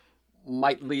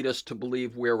might lead us to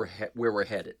believe where we're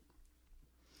headed.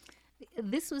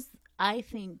 This was, I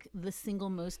think, the single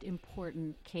most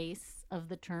important case of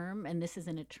the term, and this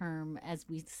isn't a term, as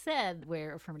we said,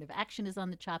 where affirmative action is on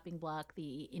the chopping block,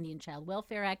 the Indian Child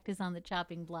Welfare Act is on the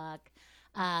chopping block.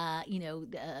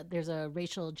 There's a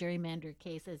racial gerrymander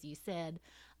case, as you said,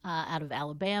 out of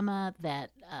Alabama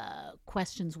that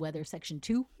questions whether Section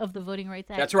 2 of the Voting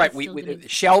Rights Act. That's right.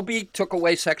 Shelby took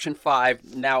away Section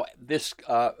 5. Now this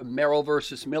Merrill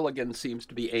versus Milligan seems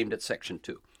to be aimed at Section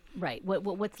 2. Right.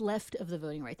 What's left of the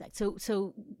Voting Rights Act.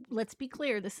 So let's be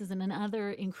clear. This is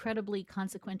another incredibly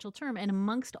consequential term. And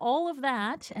amongst all of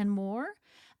that and more,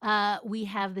 we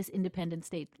have this independent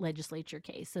state legislature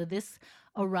case. So this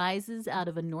arises out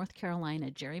of a North Carolina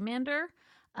gerrymander.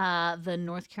 The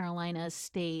North Carolina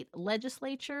state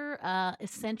legislature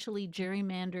essentially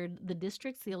gerrymandered the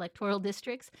districts, the electoral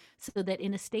districts, so that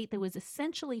in a state that was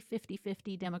essentially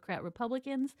 50-50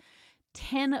 Democrat-Republicans,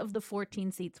 10 of the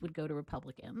 14 seats would go to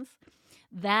Republicans.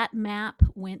 That map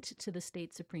went to the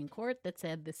state Supreme Court that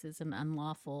said this is an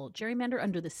unlawful gerrymander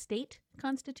under the state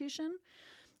constitution.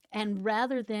 And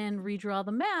rather than redraw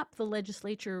the map, the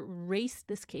legislature raced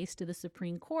this case to the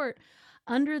Supreme Court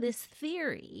under this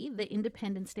theory, the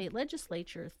independent state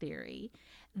legislature theory,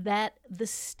 that the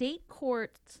state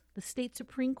courts, the state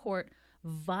Supreme Court,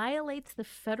 violates the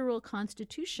federal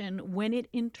constitution when it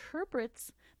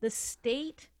interprets the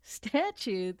state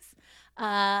statutes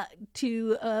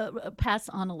to pass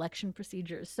on election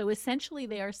procedures. So essentially,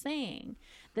 they are saying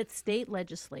that state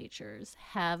legislatures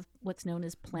have what's known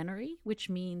as plenary, which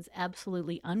means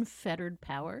absolutely unfettered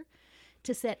power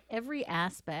to set every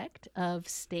aspect of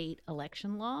state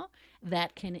election law.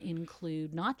 That can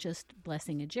include not just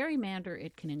blessing a gerrymander,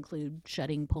 it can include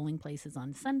shutting polling places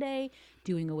on Sunday,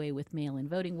 doing away with mail-in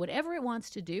voting, whatever it wants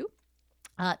to do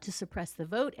to suppress the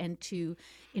vote and to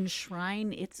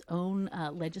enshrine its own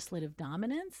legislative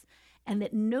dominance, and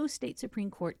that no state Supreme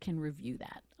Court can review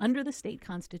that under the state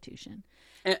constitution.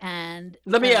 And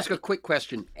let me ask a quick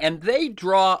question. And they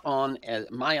draw on,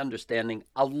 as my understanding,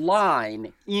 a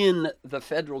line in the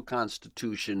federal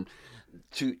constitution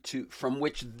to from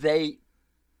which they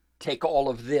take all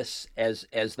of this as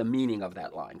the meaning of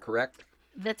that line, correct?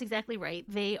 That's exactly right.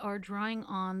 They are drawing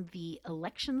on the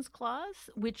Elections Clause,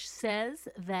 which says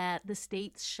that the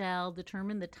states shall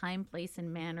determine the time, place,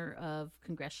 and manner of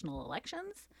congressional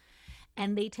elections.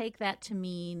 And they take that to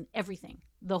mean everything,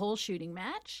 the whole shooting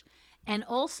match, and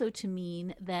also to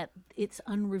mean that it's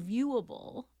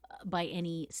unreviewable by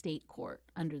any state court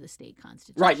under the state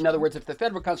constitution. Right. In other words, if the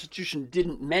federal constitution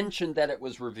didn't mention that it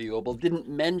was reviewable, didn't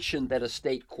mention that a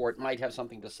state court might have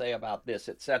something to say about this,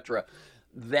 etc.,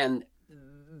 then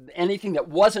anything that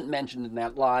wasn't mentioned in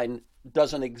that line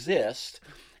doesn't exist,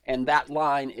 and that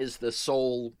line is the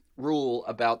sole rule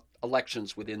about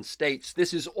elections within states.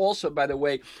 This is also, by the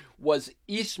way, was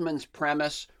Eastman's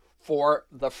premise for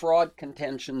the fraud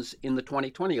contentions in the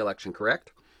 2020 election,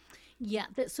 correct? Yeah,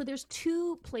 so there's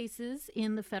two places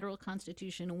in the federal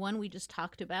constitution. One we just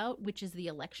talked about, which is the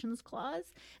Elections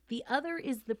Clause. The other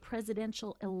is the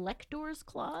Presidential Electors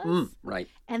Clause. Right.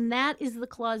 And that is the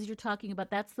clause you're talking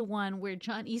about. That's the one where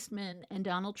John Eastman and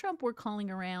Donald Trump were calling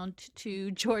around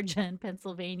to Georgia and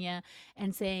Pennsylvania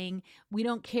and saying, we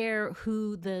don't care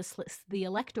who the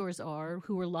electors are,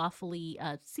 who are lawfully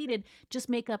seated, just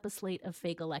make up a slate of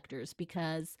fake electors,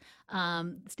 because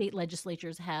state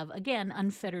legislatures have, again,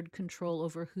 unfettered control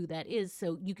over who that is.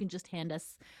 So you can just hand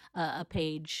us a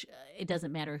page. It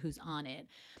doesn't matter who's on it.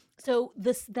 So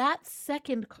that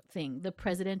second thing, the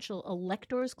Presidential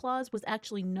Electors Clause, was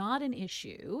actually not an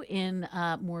issue in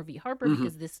Moore v. Harper,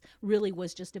 because this really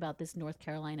was just about this North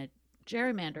Carolina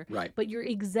gerrymander. Right. But you're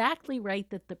exactly right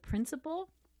that the principle,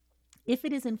 if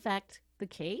it is in fact the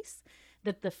case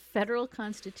that the federal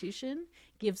constitution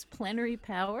gives plenary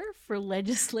power for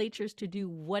legislatures to do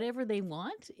whatever they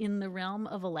want in the realm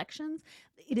of elections,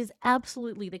 it is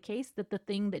absolutely the case that the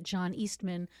thing that John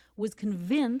Eastman was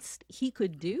convinced he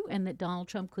could do and that Donald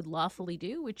Trump could lawfully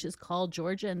do, which is call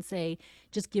Georgia and say,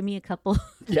 just give me a couple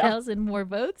thousand more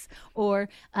votes, or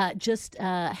just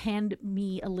hand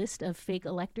me a list of fake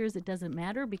electors. It doesn't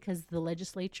matter because the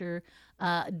legislature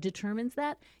determines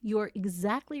that. You're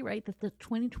exactly right that the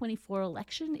 2024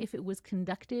 election, if it was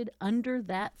conducted under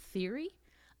that theory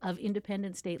of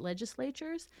independent state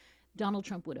legislatures, Donald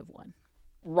Trump would have won.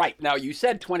 Right. Now, you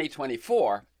said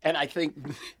 2024, and I think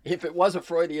if it was a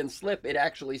Freudian slip, it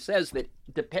actually says that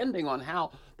depending on how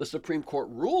the Supreme Court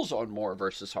rules on Moore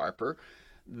versus Harper,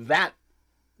 that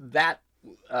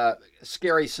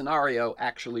scary scenario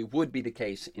actually would be the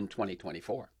case in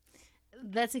 2024.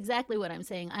 That's exactly what I'm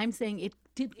saying. I'm saying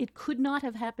it could not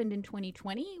have happened in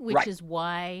 2020, which is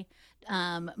why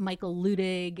Michael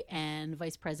Luttig and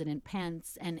Vice President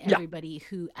Pence and everybody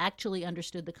who actually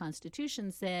understood the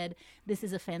Constitution said this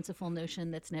is a fanciful notion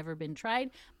that's never been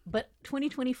tried. But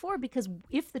 2024, because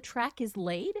if the track is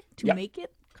laid to make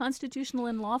it constitutional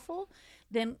and lawful,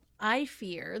 then I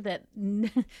fear that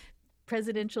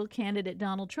presidential candidate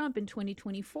Donald Trump in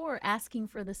 2024 asking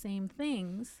for the same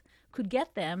things could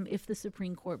get them if the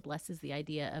Supreme Court blesses the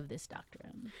idea of this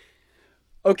doctrine.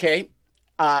 Okay.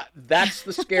 That's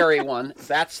the scary one.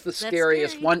 That's the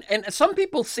scariest one. And some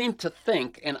people seem to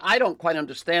think, and I don't quite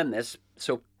understand this,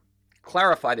 so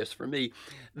clarify this for me,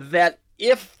 that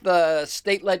if the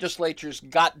state legislatures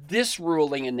got this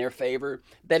ruling in their favor,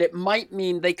 that it might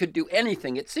mean they could do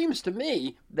anything. It seems to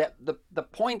me that the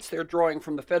points they're drawing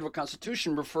from the federal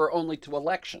Constitution refer only to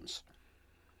elections.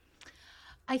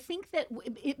 I think that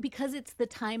because it's the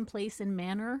time, place, and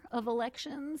manner of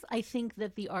elections, I think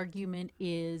that the argument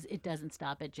is it doesn't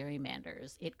stop at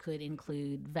gerrymanders. It could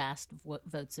include vast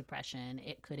vote suppression.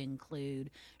 It could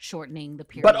include shortening the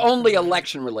period. But only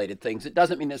election-related things. It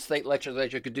doesn't mean the state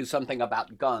legislature could do something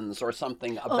about guns or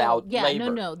something about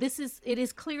labor. No. It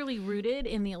is clearly rooted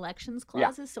in the elections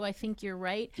clauses, so I think you're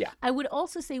right. Yeah. I would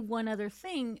also say one other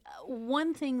thing.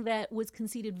 One thing that was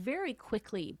conceded very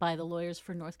quickly by the lawyers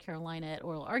for North Carolina at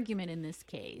oral argument in this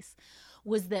case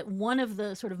was that one of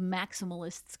the sort of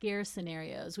maximalist scare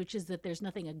scenarios, which is that there's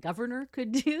nothing a governor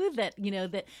could do, that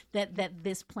that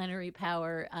this plenary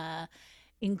power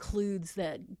includes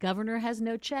that governor has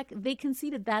no check. They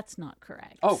conceded that's not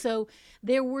correct. Oh. So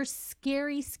there were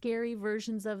scary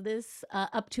versions of this,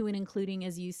 up to and including,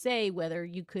 as you say, whether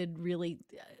you could really.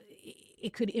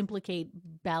 It could implicate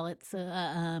ballots,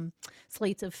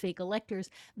 slates of fake electors.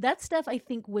 That stuff, I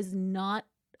think, was not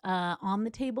on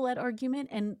the table at argument,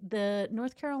 and the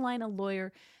North Carolina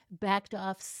lawyer backed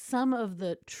off some of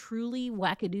the truly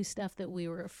wackadoo stuff that we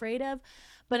were afraid of.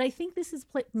 But I think this is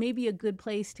maybe a good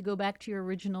place to go back to your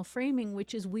original framing,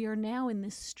 which is we are now in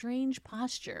this strange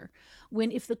posture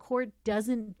when if the court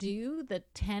doesn't do the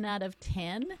 10 out of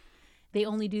 10, they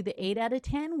only do the 8 out of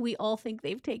 10, we all think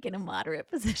they've taken a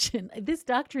moderate position. This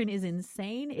doctrine is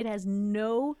insane. It has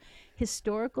no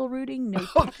historical rooting, no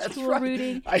textual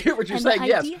rooting. I hear what you're saying,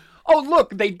 yes. Oh, look,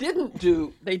 they didn't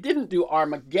do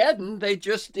Armageddon. They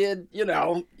just did,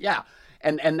 yeah.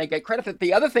 And they get credit for it.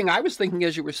 The other thing I was thinking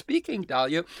as you were speaking,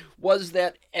 Dahlia, was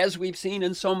that as we've seen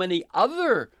in so many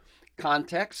other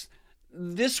contexts,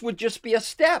 this would just be a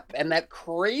step, and that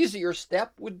crazier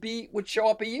step would show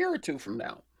up a year or two from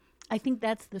now. I think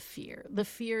that's the fear. The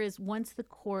fear is once the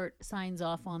court signs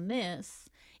off on this,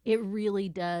 it really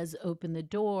does open the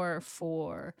door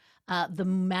for the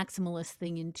maximalist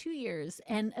thing in 2 years.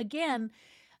 And again,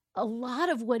 a lot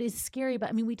of what is scary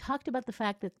about, we talked about the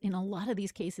fact that in a lot of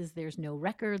these cases, there's no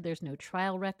record, there's no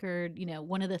trial record.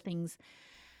 One of the things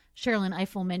Sherilyn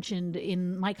Ifill mentioned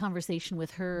in my conversation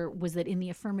with her was that in the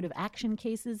affirmative action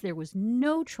cases, there was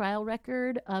no trial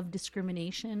record of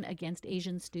discrimination against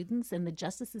Asian students, and the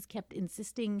justices kept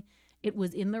insisting it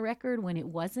was in the record when it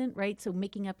wasn't, right? So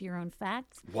making up your own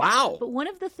facts. Wow. But one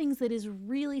of the things that is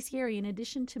really scary, in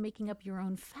addition to making up your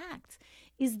own facts,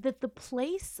 is that the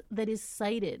place that is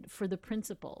cited for the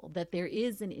principle that there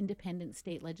is an independent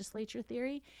state legislature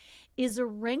theory is a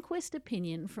Rehnquist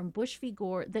opinion from Bush v.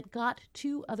 Gore that got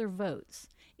 2 other votes.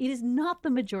 It is not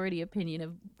the majority opinion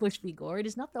of Bush v. Gore. It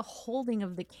is not the holding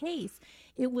of the case.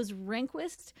 It was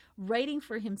Rehnquist writing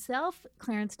for himself,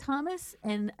 Clarence Thomas,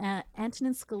 and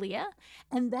Antonin Scalia.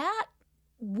 And that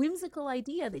whimsical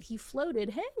idea that he floated,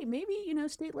 hey, maybe,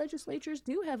 state legislatures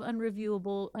do have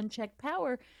unreviewable, unchecked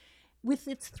power, with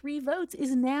its 3 votes,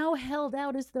 is now held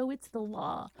out as though it's the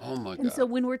law. Oh my God! And so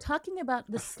when we're talking about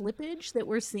the slippage that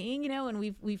we're seeing, and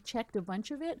we've checked a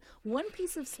bunch of it, one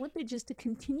piece of slippage is to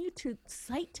continue to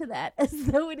cite to that as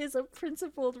though it is a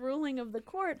principled ruling of the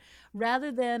court,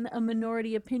 rather than a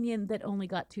minority opinion that only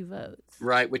got 2 votes.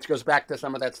 Right, which goes back to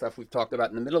some of that stuff we've talked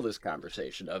about in the middle of this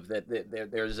conversation of that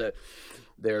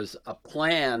there's a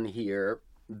plan here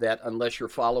that unless you're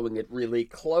following it really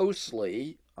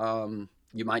closely,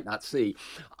 you might not see.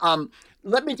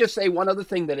 Let me just say one other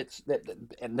thing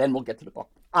and then we'll get to the book.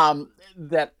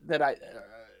 That I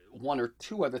one or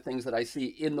two other things that I see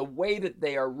in the way that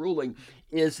they are ruling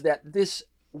is that this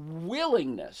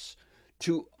willingness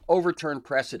to overturn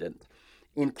precedent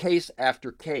in case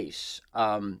after case.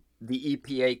 The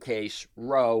EPA case,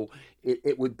 Roe,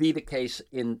 it would be the case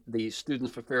in the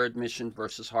Students for Fair Admission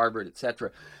versus Harvard, et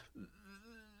cetera.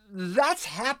 That's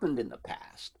happened in the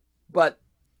past, but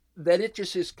that it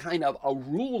just is kind of a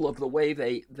rule of the way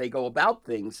they go about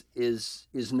things is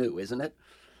new, isn't it?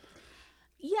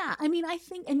 Yeah, I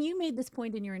think, and you made this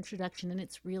point in your introduction, and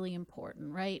it's really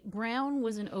important, right? Brown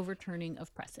was an overturning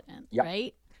of precedent, yep.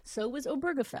 Right? So was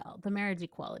Obergefell, the marriage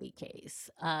equality case,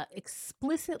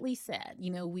 explicitly said,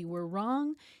 we were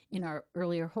wrong in our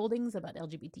earlier holdings about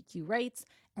LGBTQ rights,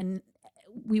 and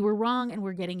we were wrong and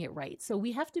we're getting it right. So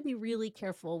we have to be really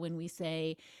careful when we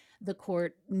say the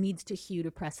court needs to hew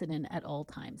to precedent at all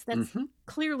times. That's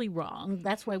clearly wrong.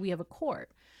 That's why we have a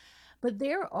court. But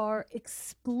there are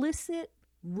explicit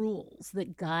rules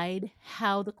that guide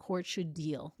how the court should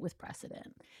deal with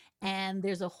precedent. And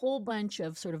there's a whole bunch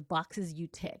of sort of boxes you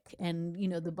tick. And,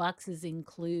 the boxes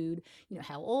include,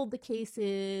 how old the case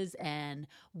is and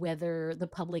whether the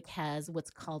public has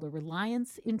what's called a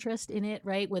reliance interest in it,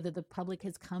 right? Whether the public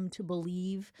has come to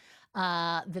believe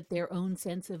that their own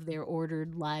sense of their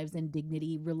ordered lives and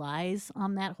dignity relies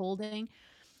on that holding.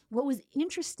 what was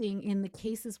interesting in the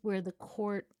cases where the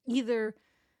court either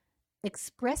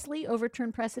expressly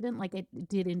overturned precedent like it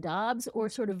did in Dobbs, or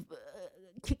sort of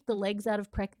kicked the legs out of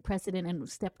precedent and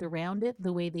stepped around it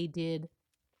the way they did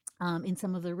in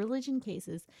some of the religion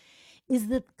cases, is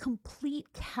the complete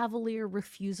cavalier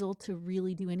refusal to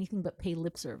really do anything but pay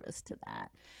lip service to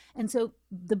that. And so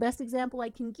the best example I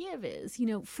can give is,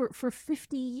 for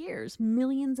 50 years,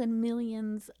 millions and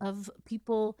millions of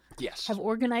people have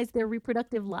organized their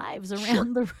reproductive lives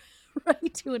around the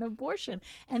right to an abortion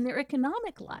and their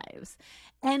economic lives.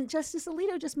 And Justice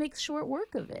Alito just makes short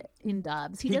work of it in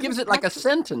Dobbs. He gives it like a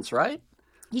sentence, right?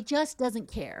 He just doesn't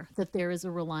care that there is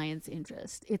a reliance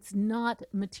interest. It's not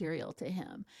material to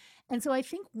him. And so I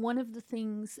think one of the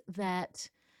things that,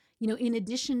 in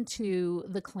addition to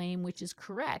the claim, which is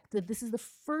correct, that this is the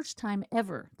first time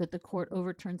ever that the court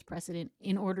overturns precedent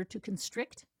in order to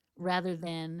constrict rather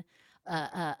than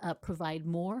provide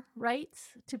more rights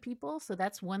to people. So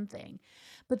that's one thing.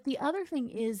 But the other thing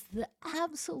is the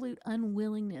absolute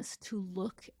unwillingness to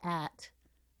look at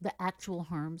the actual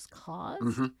harms caused.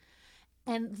 Mm-hmm.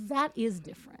 And that is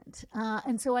different.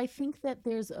 And so I think that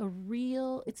there's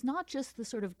it's not just the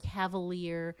sort of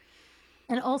cavalier,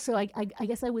 and also I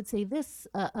guess I would say this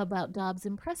about Dobbs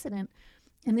and precedent,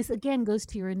 and this again goes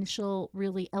to your initial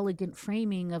really elegant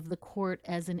framing of the court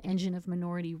as an engine of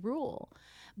minority rule.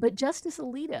 But Justice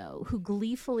Alito, who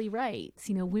gleefully writes,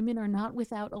 women are not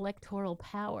without electoral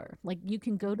power. Like, you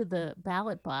can go to the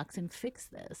ballot box and fix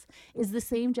this, is the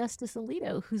same Justice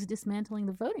Alito who's dismantling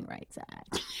the Voting Rights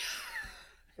Act.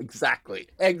 Exactly.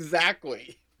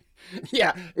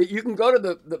 Yeah, you can go to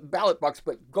the ballot box,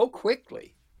 but go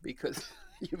quickly because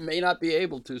you may not be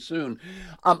able to soon.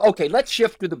 Okay, let's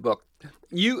shift to the book.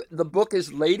 The book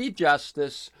is Lady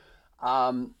Justice,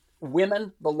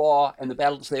 Women, the Law, and the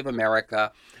Battle to Save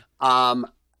America. I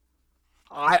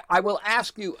will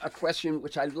ask you a question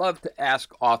which I love to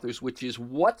ask authors, which is,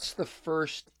 what's the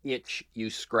first itch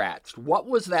you scratched? What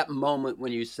was that moment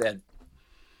when you said,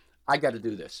 I got to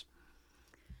do this?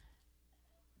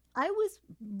 I was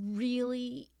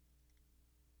really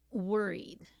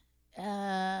worried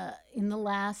in the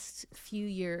last few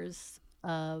years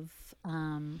of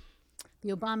the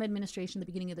Obama administration, the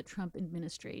beginning of the Trump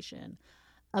administration,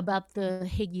 about the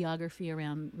hagiography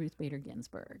around Ruth Bader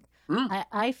Ginsburg.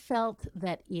 I felt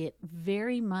that it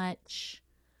very much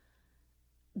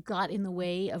got in the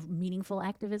way of meaningful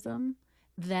activism,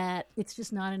 that it's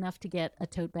just not enough to get a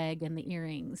tote bag and the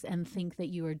earrings and think that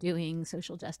you are doing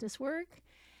social justice work.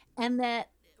 And that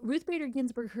Ruth Bader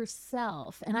Ginsburg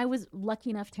herself, and I was lucky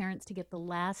enough, Terrence, to get the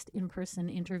last in-person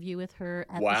interview with her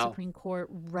at the Supreme Court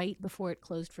right before it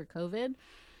closed for COVID.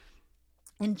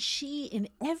 And she, in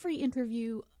every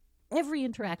interview, every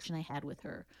interaction I had with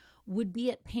her, would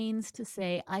be at pains to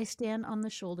say, I stand on the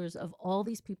shoulders of all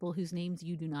these people whose names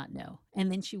you do not know. And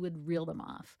then she would reel them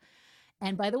off.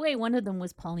 And by the way, one of them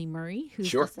was Pauli Murray,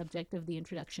 who's the subject of the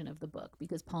introduction of the book,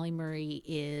 because Pauli Murray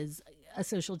is a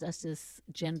social justice,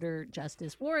 gender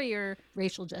justice warrior,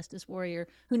 racial justice warrior,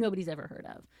 who nobody's ever heard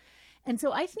of. And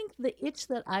so I think the itch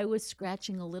that I was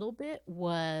scratching a little bit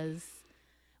was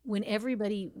when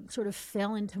everybody sort of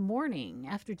fell into mourning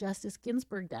after Justice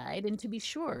Ginsburg died. And to be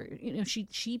sure,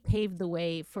 she paved the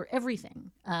way for everything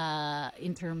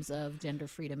in terms of gender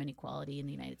freedom and equality in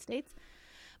the United States.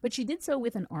 But she did so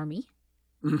with an army.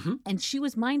 Mm-hmm. And she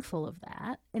was mindful of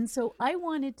that. And so I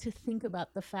wanted to think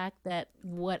about the fact that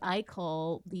what I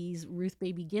call these Ruth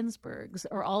Baby Ginsburgs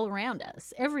are all around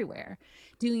us, everywhere,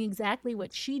 doing exactly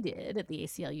what she did at the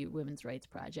ACLU Women's Rights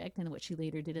Project and what she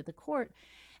later did at the court.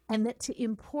 And that to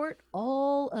import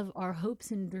all of our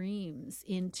hopes and dreams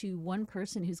into one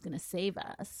person who's going to save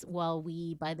us while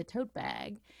we buy the tote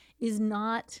bag is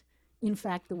not, in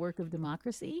fact, the work of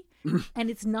democracy. And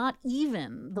it's not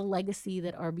even the legacy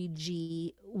that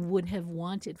RBG would have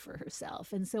wanted for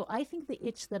herself. And so I think the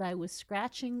itch that I was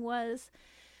scratching was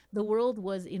the world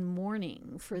was in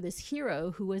mourning for this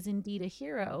hero who was indeed a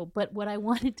hero. But what I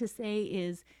wanted to say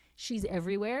is she's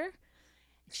everywhere.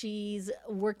 She's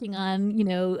working on,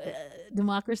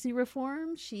 democracy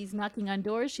reform. She's knocking on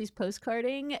doors. She's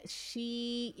postcarding.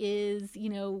 She is,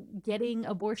 getting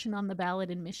abortion on the ballot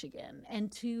in Michigan.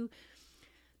 And to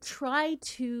try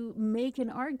to make an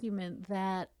argument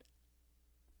that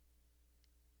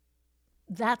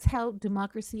that's how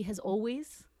democracy has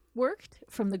always worked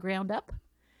from the ground up,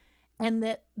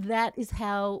 and that is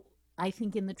how I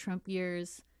think in the Trump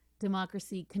years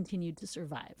democracy continued to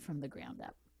survive from the ground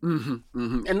up. Mm-hmm,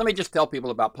 mm-hmm. And let me just tell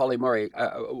people about Pauli Murray,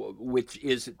 which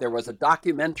is, there was a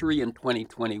documentary in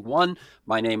 2021,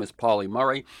 My Name is Pauli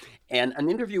Murray, and an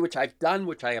interview which I've done,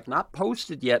 which I have not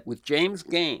posted yet, with James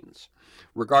Gaines,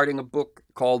 regarding a book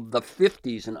called The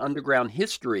 50s, An Underground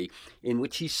History, in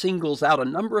which he singles out a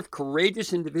number of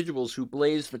courageous individuals who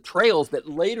blazed the trails that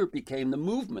later became the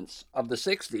movements of the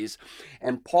 60s.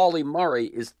 And Pauli Murray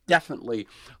is definitely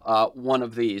one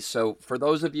of these. So for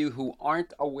those of you who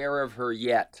aren't aware of her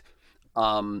yet,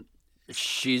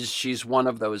 she's one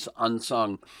of those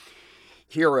unsung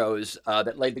heroes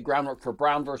that laid the groundwork for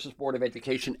Brown versus Board of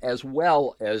Education, as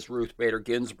well as Ruth Bader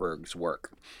Ginsburg's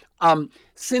work.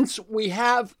 Since we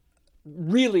have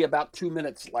really about 2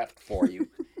 minutes left for you,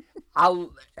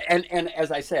 and as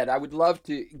I said, I would love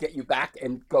to get you back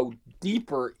and go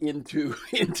deeper into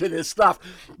this stuff,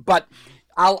 but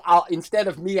I'll instead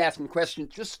of me asking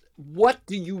questions, just what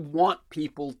do you want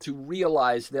people to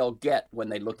realize they'll get when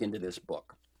they look into this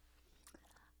book?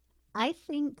 I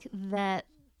think that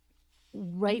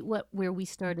where we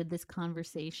started this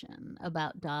conversation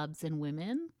about Dobbs and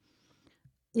women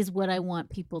is what I want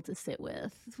people to sit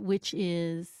with, which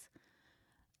is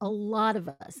a lot of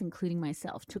us, including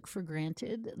myself, took for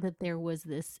granted that there was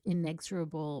this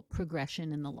inexorable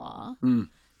progression in the law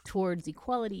towards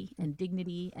equality and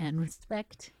dignity and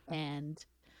respect, and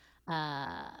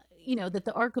that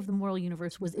the arc of the moral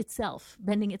universe was itself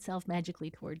bending itself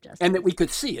magically toward justice, and that we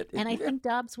could see it. And I think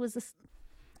Dobbs was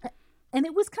and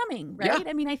it was coming, right? Yeah.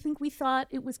 I mean, I think we thought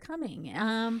it was coming.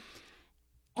 And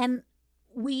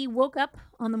we woke up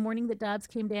on the morning that Dobbs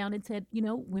came down and said,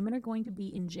 women are going to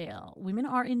be in jail. Women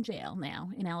are in jail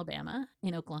now in Alabama,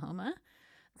 in Oklahoma,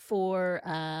 for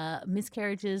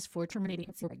miscarriages, for terminating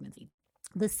pregnancy.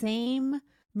 The same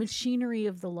machinery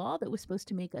of the law that was supposed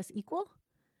to make us equal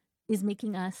is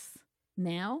making us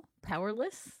now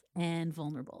powerless and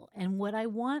vulnerable. And what I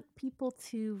want people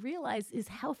to realize is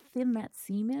how thin that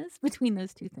seam is between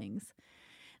those two things,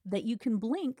 that you can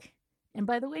blink. And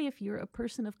by the way, if you're a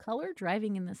person of color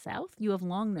driving in the South, you have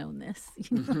long known this,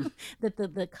 that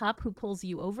the cop who pulls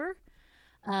you over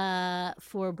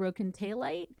for a broken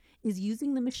taillight is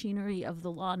using the machinery of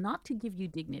the law not to give you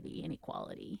dignity and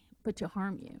equality, but to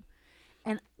harm you.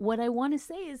 And what I want to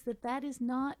say is that is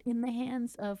not in the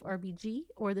hands of RBG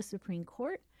or the Supreme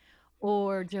Court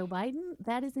or Joe Biden.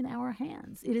 That is in our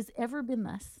hands. It has ever been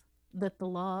thus, that the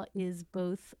law is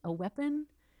both a weapon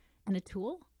and a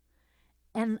tool.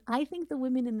 And I think the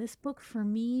women in this book, for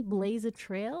me, blaze a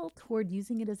trail toward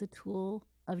using it as a tool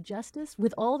of justice,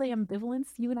 with all the ambivalence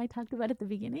you and I talked about at the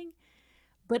beginning,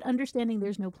 but understanding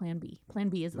there's no plan B. Plan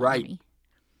B is the army.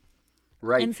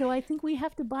 Right. And so I think we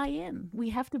have to buy in. We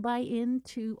have to buy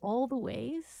into all the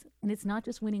ways. And it's not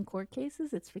just winning court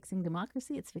cases. It's fixing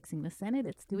democracy. It's fixing the Senate.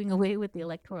 It's doing away with the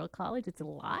Electoral College. It's a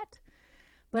lot.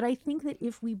 But I think that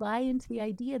if we buy into the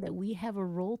idea that we have a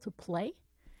role to play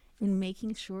in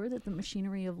making sure that the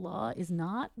machinery of law is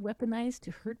not weaponized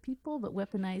to hurt people, but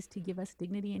weaponized to give us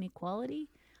dignity and equality,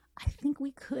 I think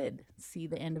we could see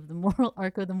the end of the moral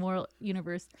arc of the moral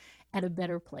universe at a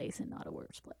better place and not a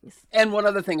worse place. And one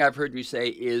other thing I've heard you say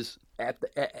is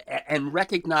and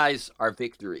recognize our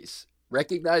victories,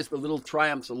 recognize the little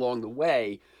triumphs along the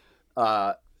way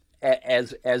as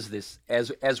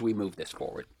we move this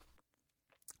forward.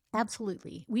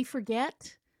 Absolutely. We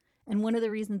forget. And one of the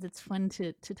reasons it's fun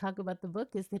to talk about the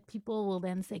book is that people will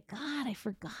then say, God, I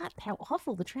forgot how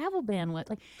awful the travel ban was.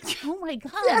 Like, oh my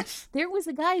God, Yes. There was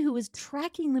a guy who was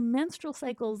tracking the menstrual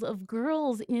cycles of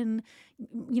girls in,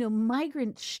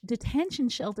 migrant detention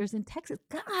shelters in Texas.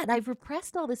 God, I've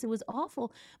repressed all this. It was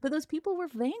awful. But those people were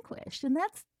vanquished. And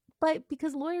that's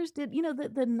because lawyers did,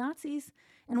 the Nazis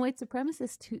and white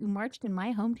supremacists who marched in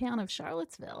my hometown of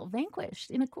Charlottesville, vanquished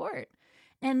in a court.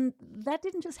 And that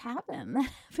didn't just happen. That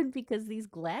happened because these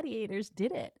gladiators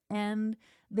did it, and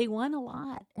they won a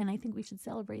lot. And I think we should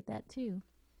celebrate that too.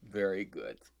 Very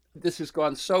good. This has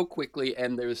gone so quickly,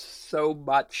 and there's so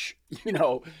much,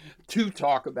 to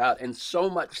talk about, and so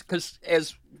much, because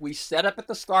as we set up at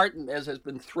the start, and as has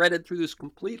been threaded through this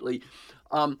completely,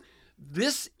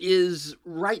 this is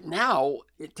right now,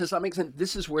 to some extent,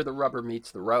 this is where the rubber meets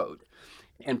the road.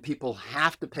 And people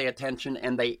have to pay attention,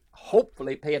 and they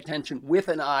hopefully pay attention with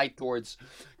an eye towards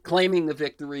claiming the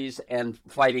victories and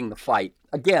fighting the fight.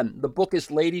 Again, the book is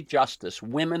Lady Justice,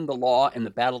 Women, the Law, and the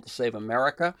Battle to Save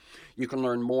America. You can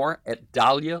learn more at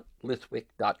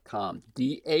DahliaLithwick.com,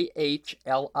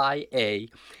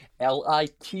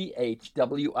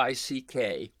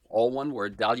 DahliaLithwick, all one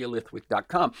word,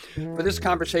 DahliaLithwick.com. For this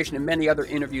conversation and many other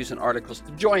interviews and articles,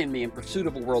 to join me in pursuit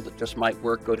of a world that just might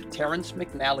work, go to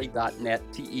TerenceMcNally.net,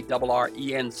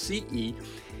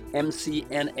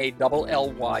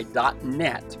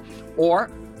 TerenceMcNally.net, or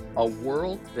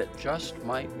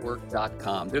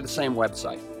aworldthatjustmightwork.com. They're the same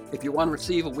website. If you want to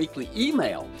receive a weekly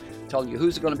email telling you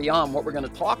who's going to be on, what we're going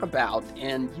to talk about,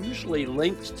 and usually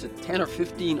links to 10 or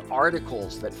 15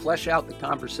 articles that flesh out the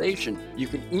conversation, you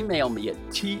can email me at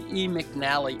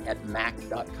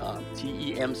temcnally@mac.com,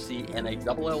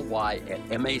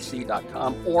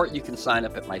 temcnally@mac.com, or you can sign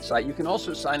up at my site. You can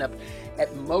also sign up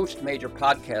at most major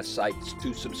podcast sites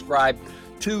to subscribe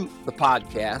to the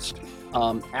podcast.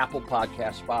 Apple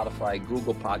Podcasts, Spotify,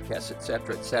 Google Podcasts,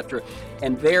 etc.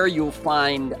 And there you'll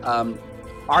find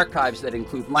archives that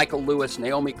include Michael Lewis,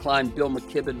 Naomi Klein, Bill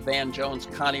McKibben, Van Jones,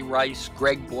 Connie Rice,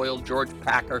 Greg Boyle, George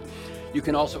Packer. You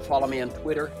can also follow me on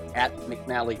Twitter at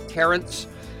McNally Terrence.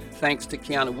 Thanks to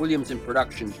Keanu Williams in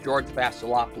productions, George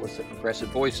Vasilopoulos at Progressive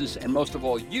Voices, and most of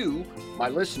all you, my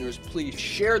listeners, please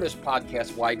share this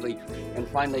podcast widely. And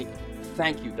finally,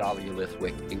 thank you, Dahlia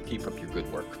Lithwick, and keep up your good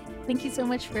work. Thank you so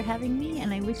much for having me,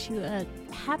 and I wish you a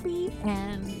happy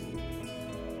and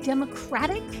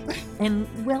democratic and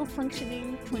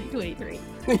well-functioning 2023.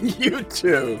 You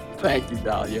too. Thank you,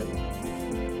 Dahlia.